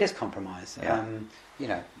 right? It is compromise,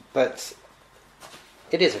 Yeah. But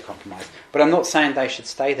it is a compromise. But I'm not saying they should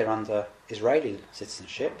stay there under Israeli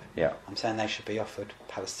citizenship. Yeah. I'm saying they should be offered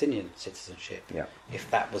Palestinian citizenship. Yeah. If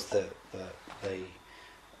that was the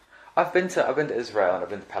I've been to Israel and I've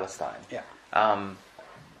been to Palestine. Yeah.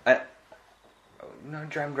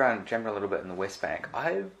 Jammed a little bit in the West Bank.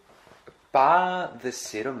 Bar the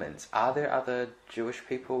settlements, are there other Jewish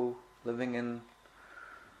people living in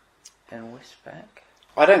West Bank?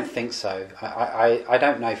 I don't think so. I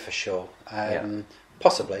don't know for sure.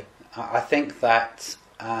 Possibly. I think that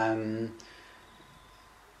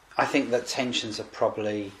tensions are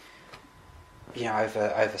probably,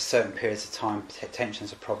 over certain periods of time, tensions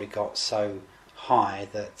have probably got so high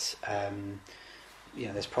that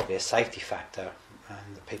there's probably a safety factor,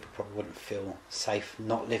 that people probably wouldn't feel safe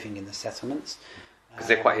not living in the settlements. Because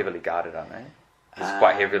they're quite heavily guarded, aren't they? There's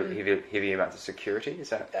quite heavy amounts of security, is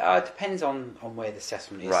that? It depends on where the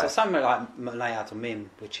settlement is. Right. So somewhere like Malay Adumim,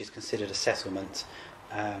 which is considered a settlement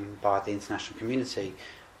by the international community,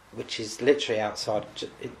 which is literally outside,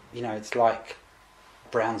 it's like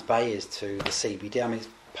Browns Bay is to the CBD. I mean,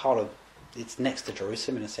 it's next to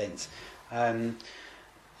Jerusalem in a sense.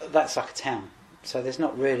 That's like a town. So there's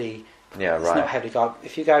not really, it's not heavily guarded.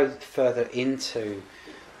 If you go further into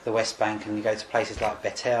the West Bank and you go to places like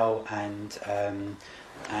Bethel and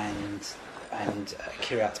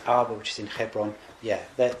Kiryat Arba, which is in Hebron,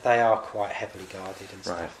 they are quite heavily guarded and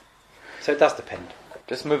stuff. Right. So it does depend.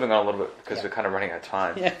 Just moving on a little bit because we're kind of running out of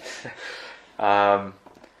time. Yeah.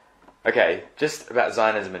 Okay, just about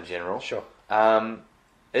Zionism in general. Sure.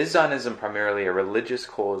 Is Zionism primarily a religious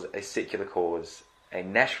cause, a secular cause, a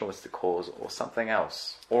nationalistic cause, or something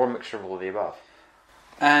else, or a mixture of all of the above?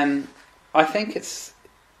 I think it's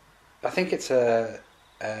a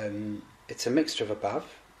mixture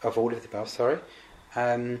of all of the above. Sorry,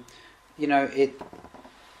 it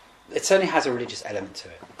certainly has a religious element to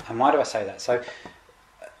it. And why do I say that? So,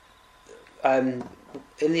 in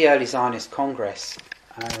the early Zionist Congress,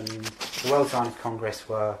 the World Zionist Congress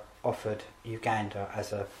were offered Uganda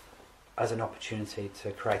as an opportunity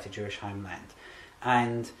to create a Jewish homeland,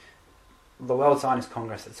 and the World Zionist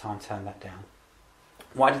Congress at the time turned that down.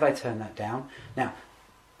 Why did they turn that down? Now,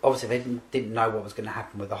 obviously they didn't know what was going to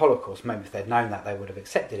happen with the Holocaust. Maybe if they'd known that, they would have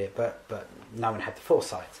accepted it, but no one had the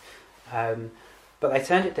foresight. But they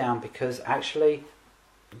turned it down because actually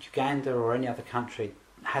Uganda or any other country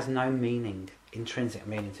has no intrinsic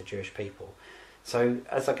meaning to Jewish people. So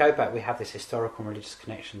as I go back, we have this historical and religious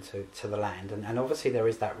connection to the land, and obviously there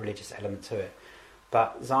is that religious element to it.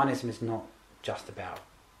 But Zionism is not just about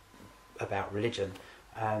religion.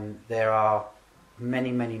 There are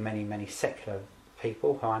many secular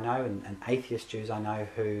people who I know, and atheist Jews I know,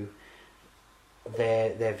 who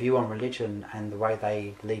their view on religion and the way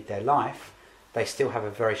they lead their life, they still have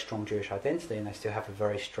a very strong Jewish identity, and they still have a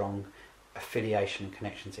very strong affiliation and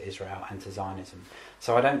connection to Israel and to Zionism.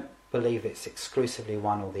 So I don't believe it's exclusively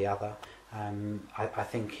one or the other. I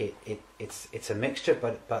think it's a mixture,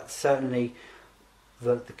 but certainly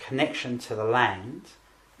the connection to the land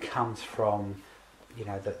comes from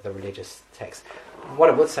the religious text. What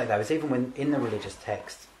I would say though is even when in the religious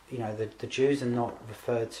text, the Jews are not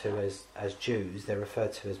referred to as Jews; they're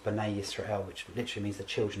referred to as Bnei Yisrael, which literally means the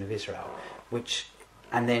children of Israel.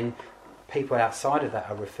 And then people outside of that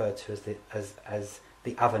are referred to as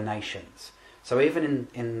the other nations. So even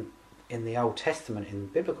in the Old Testament, in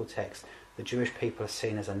biblical text, the Jewish people are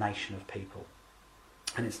seen as a nation of people,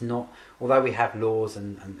 and it's not. Although we have laws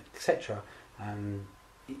and etc.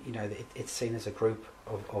 It's seen as a group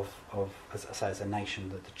of as I say, as a nation,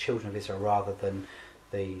 that the children of Israel, rather than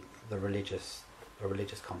the religious a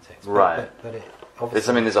religious context. Right. But it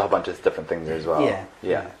obviously... There's a whole bunch of different things there as well.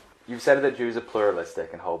 Yeah. You've said that Jews are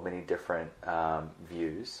pluralistic and hold many different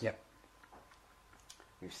views. Yep.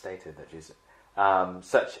 You've stated that Jews,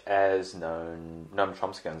 such as Noam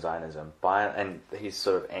Chomsky on Zionism, and he's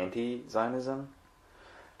sort of anti-Zionism.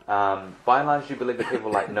 By and large, do you believe that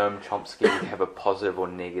people like Noam Chomsky have a positive or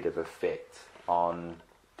negative effect on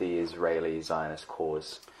the Israeli Zionist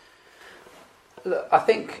cause? Look, I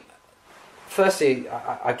think, firstly,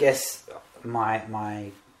 I guess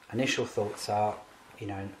my initial thoughts are,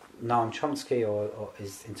 Noam Chomsky or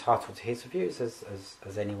is entitled to his views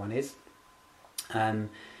as anyone is, and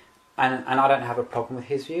I don't have a problem with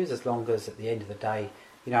his views as long as at the end of the day,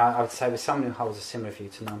 I would say with someone who holds a similar view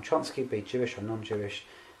to Noam Chomsky, be Jewish or non-Jewish,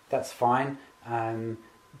 that's fine,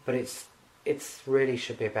 but it's really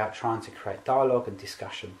should be about trying to create dialogue and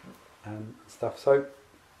discussion and stuff. So,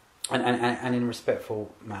 and in a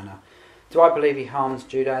respectful manner. Do I believe he harms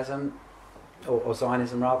Judaism or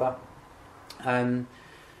Zionism rather?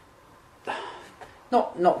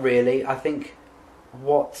 Not really. I think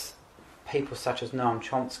what people such as Noam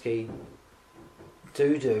Chomsky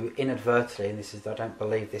do inadvertently, and I don't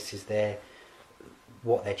believe this is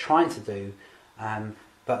what they're trying to do,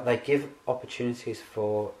 but they give opportunities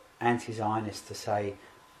for anti-Zionists to say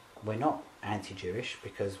we're not anti-Jewish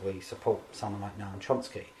because we support someone like Noam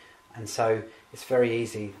Chomsky, and so it's very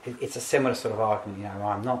easy. It's a similar sort of argument.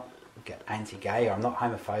 I'm not anti-gay, or I'm not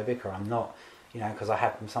homophobic, or I'm not, because I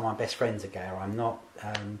have some of my best friends are gay, or I'm not,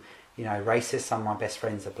 racist. Some of my best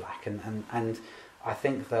friends are black, and I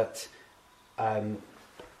think that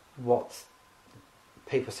what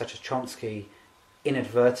people such as Chomsky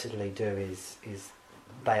inadvertently do is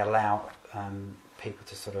they allow people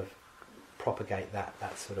to sort of propagate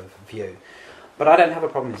that sort of view. But I don't have a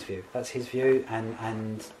problem with his view. That's his view,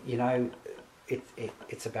 and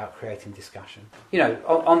it's about creating discussion.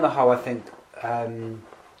 On the whole, I think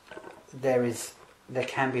there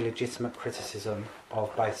can be legitimate criticism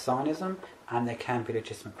of both Zionism, and there can be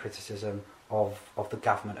legitimate criticism of the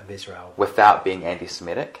government of Israel. Without being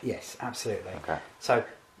anti-Semitic? Yes, absolutely. Okay. So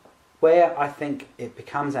where I think it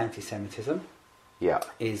becomes anti-Semitism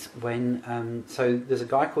is when... so there's a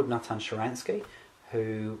guy called Natan Sharansky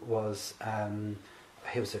who was...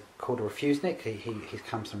 he was called a refusenik. He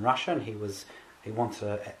comes from Russia, and he wanted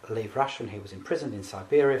to leave Russia, and he was imprisoned in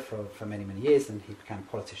Siberia for many, many years, and he became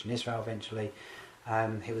a politician in Israel eventually.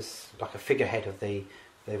 He was like a figurehead of the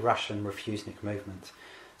Russian refusenik movement.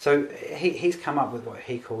 So he's come up with what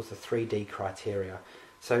he calls the 3D criteria.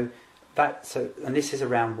 And this is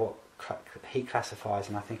around what he classifies,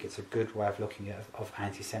 and I think it's a good way of looking at of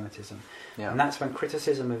anti-Semitism. Yeah. And that's when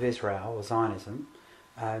criticism of Israel or Zionism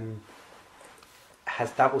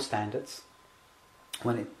has double standards,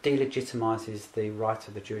 when it delegitimises the right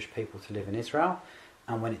of the Jewish people to live in Israel,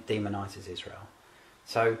 and when it demonises Israel.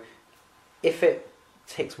 So if it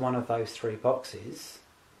ticks one of those three boxes,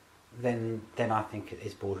 then I think it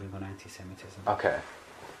is bordering on anti-Semitism. Okay.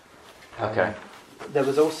 There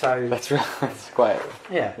was also... That's quite...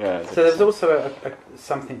 Yeah. So there was also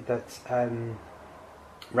something that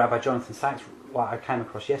Rabbi Jonathan Sachs, I came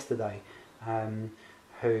across yesterday,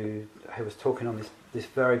 who was talking on this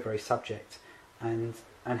very, very subject, and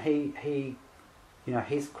he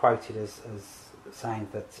he's quoted as saying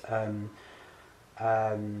that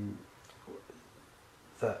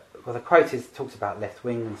the quote talks about left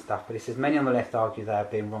wing and stuff, but he says many on the left argue they are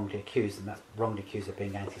being wrongly accused, and that's wrongly accused of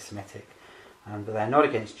being anti-Semitic, but they are not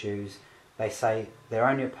against Jews. They say they're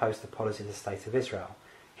only opposed to the policy of the State of Israel.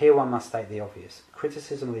 Here one must state the obvious.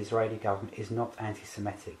 Criticism of the Israeli government is not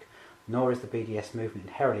anti-Semitic, nor is the BDS movement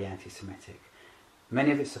inherently anti-Semitic.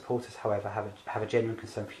 Many of its supporters, however, have a genuine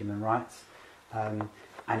concern for human rights, and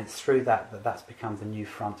it's through that's become the new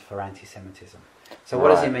front for anti-Semitism. So what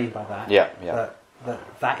does he mean by that? Yeah.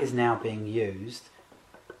 That is now being used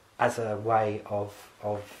as a way of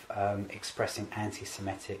expressing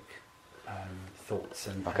anti-Semitic thoughts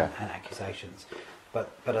and accusations. But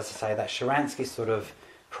as I say, that Sharansky sort of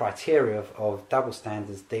criteria of double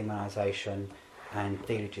standards, demonisation and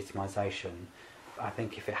delegitimisation, I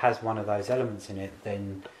think if it has one of those elements in it,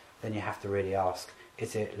 then you have to really ask,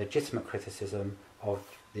 is it legitimate criticism of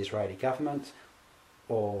the Israeli government,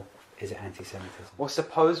 or is it anti-Semitism? Well,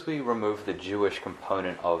 suppose we remove the Jewish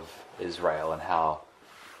component of Israel and how...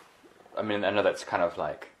 I mean, I know that's kind of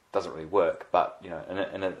like... doesn't really work, but, in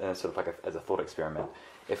a sort of like as a thought experiment,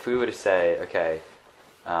 if we were to say, okay,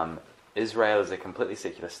 Israel is a completely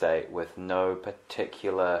secular state with no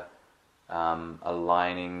particular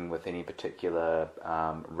aligning with any particular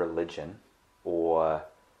religion or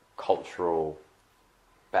cultural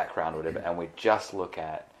background or whatever, and we just look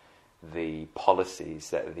at the policies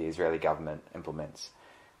that the Israeli government implements,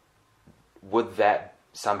 would that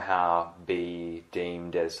somehow be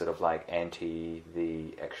deemed as sort of like anti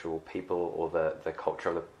the actual people or the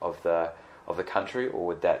culture of the country, or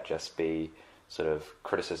would that just be sort of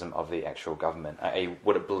criticism of the actual government?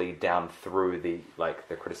 Would it bleed down through the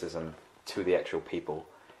criticism to the actual people,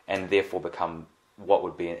 and therefore become what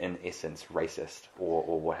would be in essence racist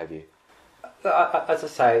or what have you? As I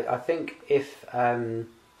say, I think if the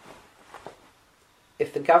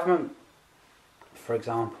government, for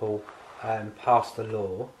example, passed a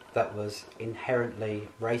law that was inherently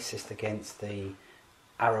racist against the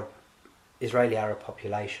Israeli Arab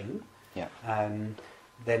population, yeah,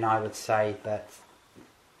 then I would say that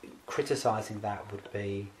criticising that would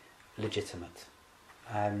be legitimate,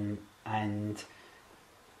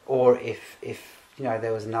 or if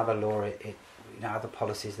there was another law, other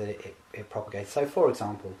policies that it propagated. So, for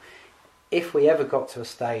example, if we ever got to a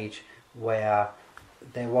stage where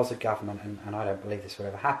there was a government, and I don't believe this will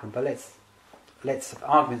ever happen, but let's for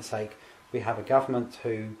argument's sake, we have a government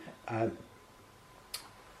who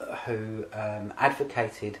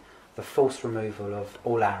advocated the forced removal of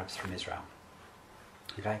all Arabs from Israel.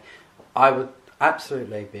 Okay, I would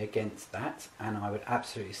absolutely be against that, and I would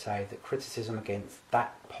absolutely say that criticism against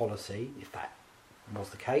that policy, if that was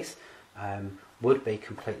the case, would be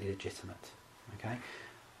completely legitimate. Okay,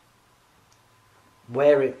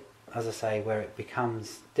 where it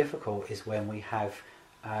becomes difficult is when we have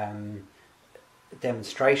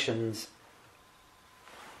demonstrations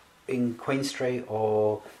in Queen Street,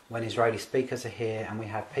 or when Israeli speakers are here, and we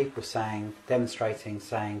have people demonstrating,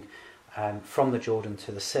 saying from the Jordan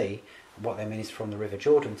to the sea. What they mean is from the River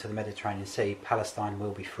Jordan to the Mediterranean Sea, Palestine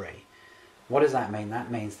will be free. What does that mean?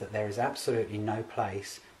 That means that there is absolutely no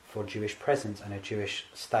place for Jewish presence and a Jewish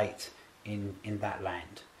state in that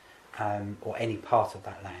land, or any part of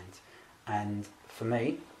that land. And for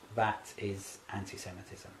me, that is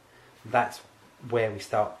anti-Semitism. That's where we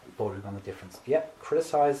start bordering on the difference. Yep,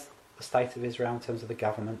 criticise the state of Israel in terms of the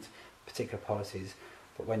government, particular policies,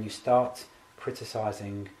 but when you start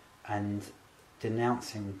criticising and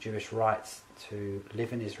denouncing Jewish rights to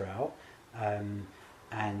live in Israel, and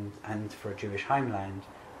for a Jewish homeland,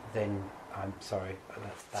 then I'm sorry,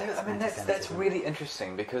 that's really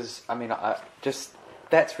interesting, because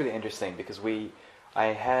that's really interesting because I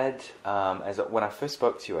had when I first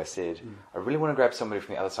spoke to you, I said I really want to grab somebody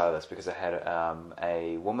from the other side of this, because I had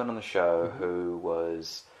a woman on the show who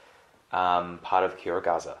was part of Kira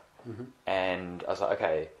Gaza, and I was like,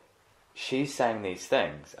 okay, she's saying these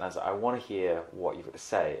things, and I was like, I want to hear what you've got to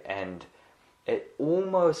say. And it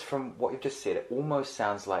almost, from what you've just said, it almost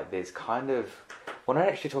sounds like there's kind of, we're not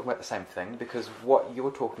actually talking about the same thing, because what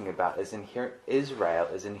you're talking about is Israel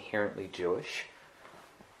is inherently Jewish,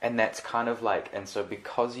 and that's kind of like, and so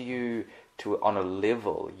because on a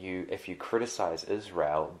level, if you criticize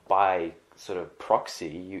Israel by sort of proxy,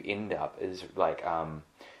 you end up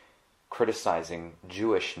criticizing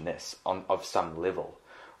Jewishness of some level.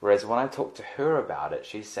 Whereas when I talk to her about it,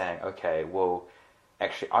 she's saying, okay, well,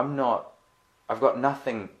 actually, I've got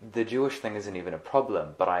nothing, the Jewish thing isn't even a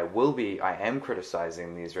problem, but I am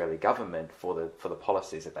criticizing the Israeli government for the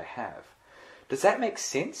policies that they have. Does that make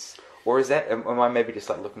sense? Or am I maybe just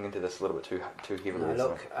like looking into this a little bit too heavily? No,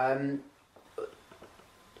 look,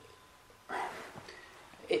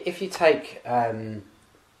 if you take,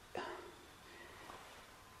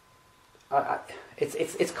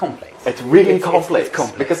 it's complex. It's really complex. It's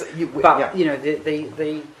complex. Because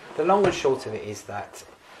the long and short of it is that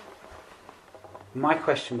my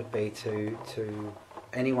question would be to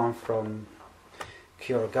anyone from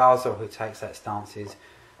Kira Gaza who takes that stance is,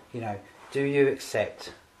 do you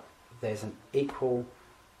accept that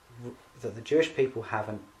the Jewish people have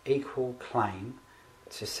an equal claim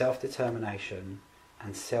to self-determination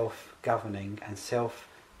and self-governing and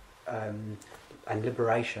and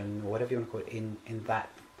liberation, or whatever you want to call it, in that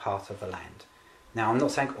part of the land? Now, I'm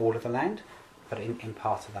not saying all of the land, but in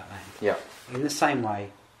part of that land. Yeah. In the same way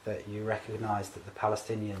that you recognise that the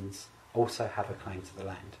Palestinians also have a claim to the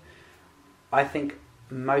land, I think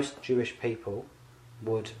most Jewish people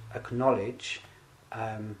would acknowledge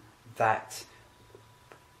that,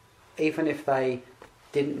 even if they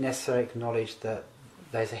didn't necessarily acknowledge that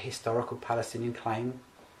there's a historical Palestinian claim,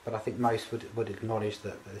 but I think most would acknowledge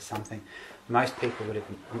that there's something. Most people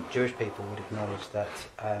Jewish people would acknowledge that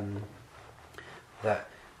a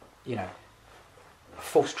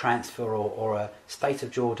forced transfer or a state of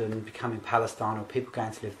Jordan becoming Palestine, or people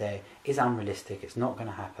going to live there, is unrealistic. It's not going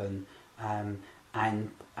to happen, and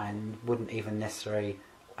wouldn't even necessarily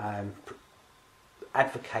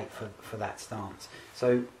advocate for that stance.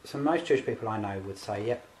 So most Jewish people I know would say,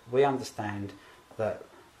 yep, We understand that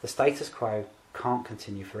the status quo can't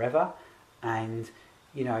continue forever, and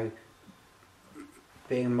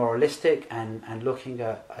being moralistic and looking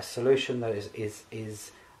at a solution that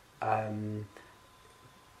is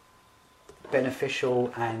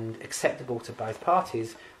beneficial and acceptable to both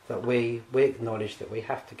parties, that we acknowledge that we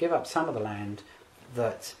have to give up some of the land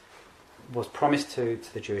that was promised to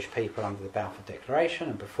the Jewish people under the Balfour Declaration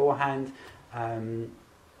and beforehand, and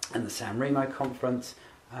the San Remo Conference,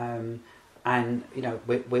 and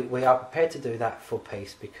we are prepared to do that for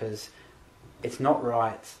peace, because it's not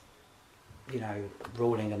right,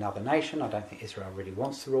 ruling another nation. I don't think Israel really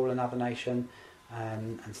wants to rule another nation,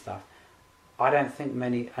 and stuff. I don't think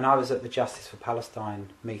many, and I was at the Justice for Palestine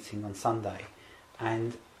meeting on Sunday,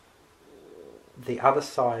 and the other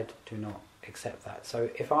side do not accept that. So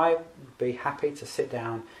if I would be happy to sit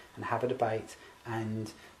down and have a debate,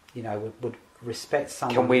 and would respect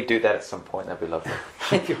someone. Can we do that at some point? That'd be lovely.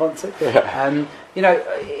 If you want to. Yeah.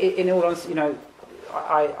 In all honesty,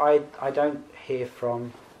 I don't hear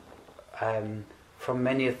from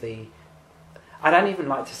many of the. I don't even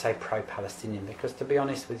like to say pro-Palestinian, because, to be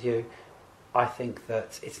honest with you, I think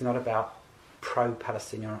that it's not about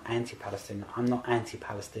pro-Palestinian or anti-Palestinian. I'm not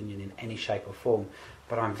anti-Palestinian in any shape or form,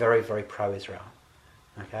 but I'm very, very pro-Israel.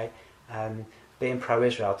 Okay, being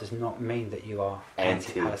pro-Israel does not mean that you are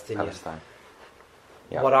anti-Palestinian.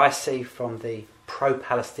 Yeah. What I see from the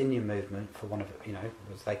pro-Palestinian movement, for one of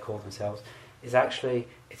as they call themselves, is actually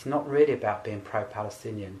it's not really about being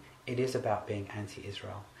pro-Palestinian. It is about being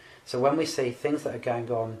anti-Israel. So when we see things that are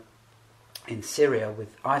going on in Syria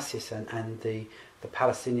with ISIS and the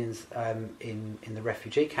Palestinians in the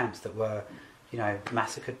refugee camps that were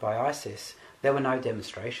massacred by ISIS, there were no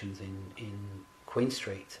demonstrations in Queen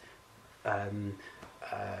Street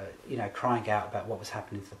crying out about what was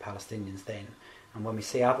happening to the Palestinians then. And when we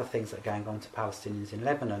see other things that are going on to Palestinians in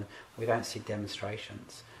Lebanon, we don't see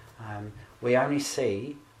demonstrations. We only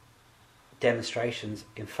see demonstrations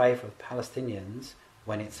in favour of Palestinians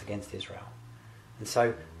when it's against Israel. And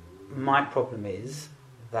so my problem is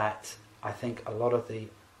that I think a lot of the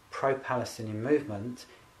pro-Palestinian movement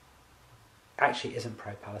actually isn't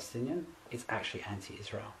pro-Palestinian, it's actually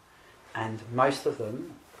anti-Israel. And most of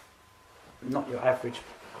them, not your average,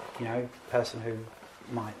 person who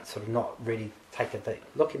might sort of not really take a deep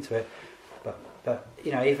look into it, but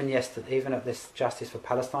even at this Justice for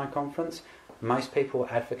Palestine conference, most people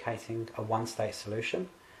were advocating a one-state solution.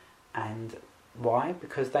 And why?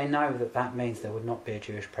 Because they know that means there would not be a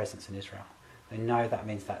Jewish presence in Israel. They know that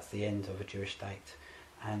means that's the end of a Jewish state,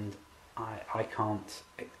 and I can't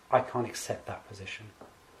accept that position.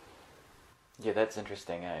 Yeah, that's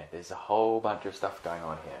interesting. There's a whole bunch of stuff going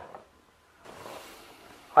on here.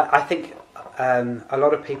 I think a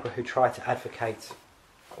lot of people who try to advocate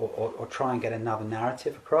or try and get another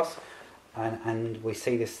narrative across, and we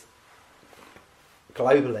see this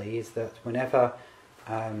globally, is that whenever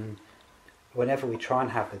we try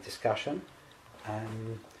and have the discussion,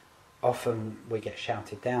 often we get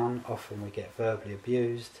shouted down, often we get verbally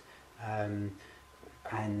abused, and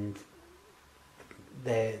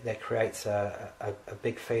there creates a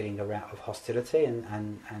big feeling of hostility and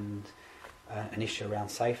an issue around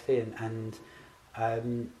safety, and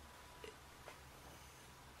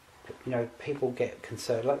people get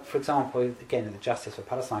concerned. Like, for example, again at the Justice for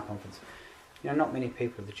Palestine conference, not many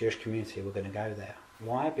people of the Jewish community were going to go there.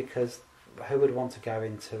 Why? Because who would want to go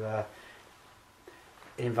into an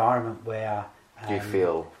environment where you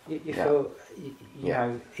feel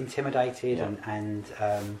intimidated, and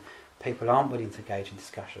people aren't willing to engage in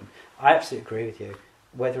discussion? I absolutely agree with you.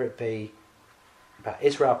 Whether it be about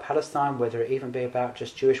Israel, Palestine, whether it even be about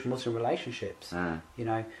just Jewish-Muslim relationships,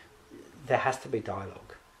 there has to be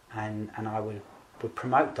dialogue, and I would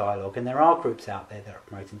promote dialogue, and there are groups out there that are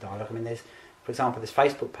promoting dialogue. I mean, there's, for example, there's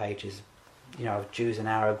Facebook pages, of Jews and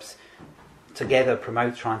Arabs together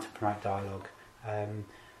trying to promote dialogue.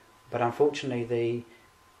 But unfortunately,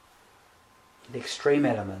 the extreme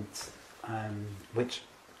elements, which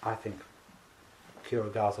I think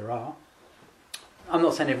Kira Gaza are. I'm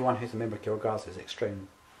not saying everyone who's a member of Kira Gaza is extreme,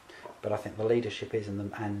 but I think the leadership is,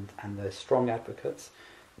 and the strong advocates,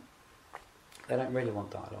 they don't really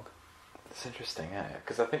want dialogue. That's interesting,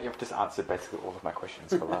 because I think you've just answered basically all of my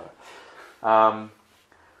questions below.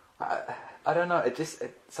 I don't know.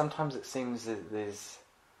 Sometimes it seems that there's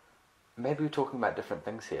maybe we're talking about different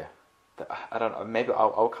things here. I don't know. Maybe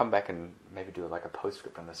I'll come back and maybe do like a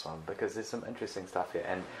postscript on this one, because there's some interesting stuff here,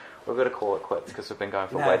 and we're going to call it quits because we've been going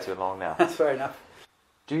for way too long now. That's fair enough.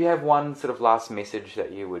 Do you have one sort of last message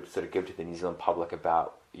that you would sort of give to the New Zealand public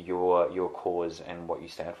about your cause and what you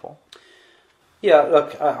stand for? Yeah,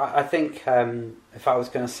 look, I think if I was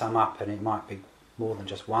going to sum up, and it might be more than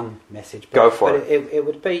just one message, but, Go for it. It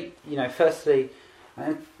would be, firstly,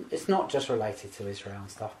 and it's not just related to Israel and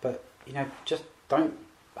stuff, but, just don't,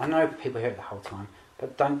 I know people hear it the whole time,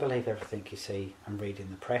 but don't believe everything you see and read in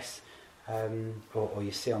the press, or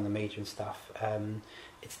you see on the media and stuff.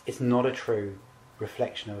 It's not a true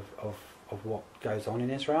reflection of what goes on in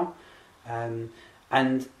Israel. And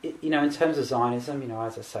in terms of Zionism,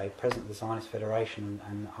 as I say, President of the Zionist Federation,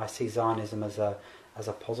 and I see Zionism as a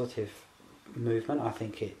positive movement. I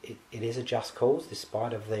think it is a just cause,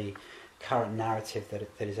 despite of the current narrative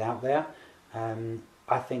that is out there.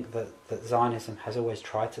 I think that Zionism has always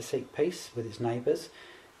tried to seek peace with its neighbours.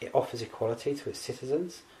 It offers equality to its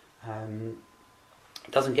citizens.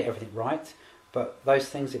 It doesn't get everything right, but those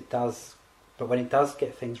things it does. But when it does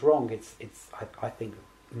get things wrong, I think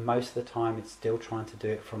most of the time it's still trying to do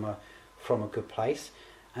it from a good place.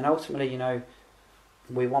 And ultimately,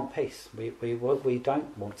 we want peace. We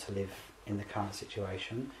don't want to live in the current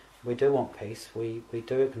situation. We do want peace. We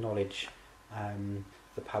do acknowledge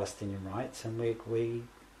the Palestinian rights, and we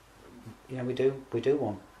do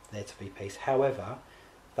want there to be peace. However,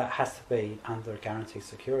 that has to be under a guaranteed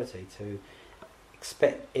security. To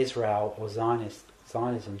expect Israel or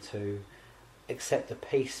Zionism to accept a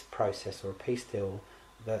peace process or a peace deal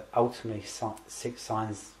that ultimately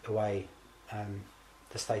signs away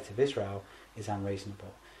the state of Israel is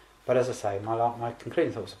unreasonable. But as I say, my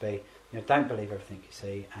concluding thoughts would be, don't believe everything you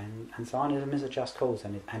see, and Zionism is a just cause,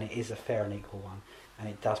 and it is a fair and equal one, and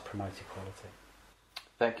it does promote equality.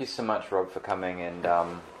 Thank you so much, Rob, for coming and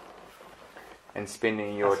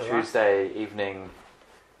spending your That's all right. Tuesday evening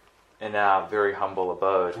in our very humble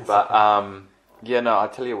abode. That's But okay. I'll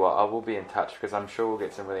tell you what, I will be in touch, because I'm sure we'll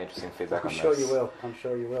get some really interesting feedback on this. I'm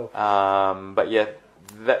sure you will. But yeah,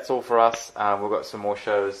 that's all for us. We've got some more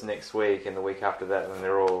shows next week and the week after that, and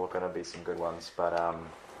they're all going to be some good ones. But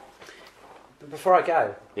But before I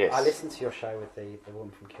go, yes. I listened to your show with the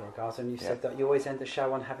woman from Kira Gaza, and you said that you always end the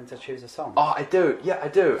show on having to choose a song. Oh, I do. Yeah, I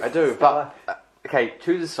do. But okay,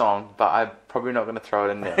 choose a song, but I'm probably not going to throw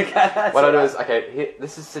it in there. What I'll do is, here,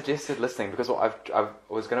 this is suggested listening, because I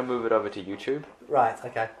was going to move it over to YouTube. Right.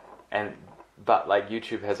 Okay. But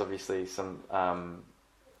YouTube has obviously some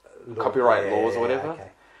copyright laws or whatever.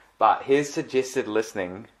 Okay. But here's suggested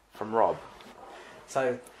listening from Rob.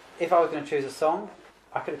 So, if I was going to choose a song,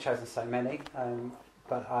 I could have chosen so many,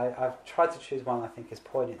 but I've tried to choose one I think is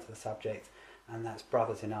poignant to the subject, and that's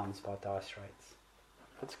 "Brothers in Arms" by Dire Straits.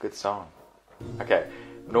 That's a good song. Okay,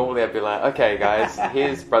 normally I'd be like, okay guys,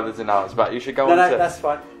 here's Brothers in Arms, but you should go that's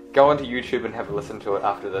fine. Go onto YouTube and have a listen to it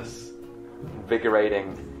after this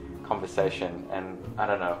invigorating conversation. And I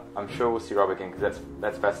don't know, I'm sure we'll see Rob again, because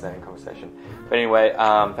that's fascinating conversation. But anyway,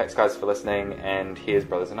 thanks guys for listening, and here's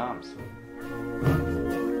Brothers in Arms.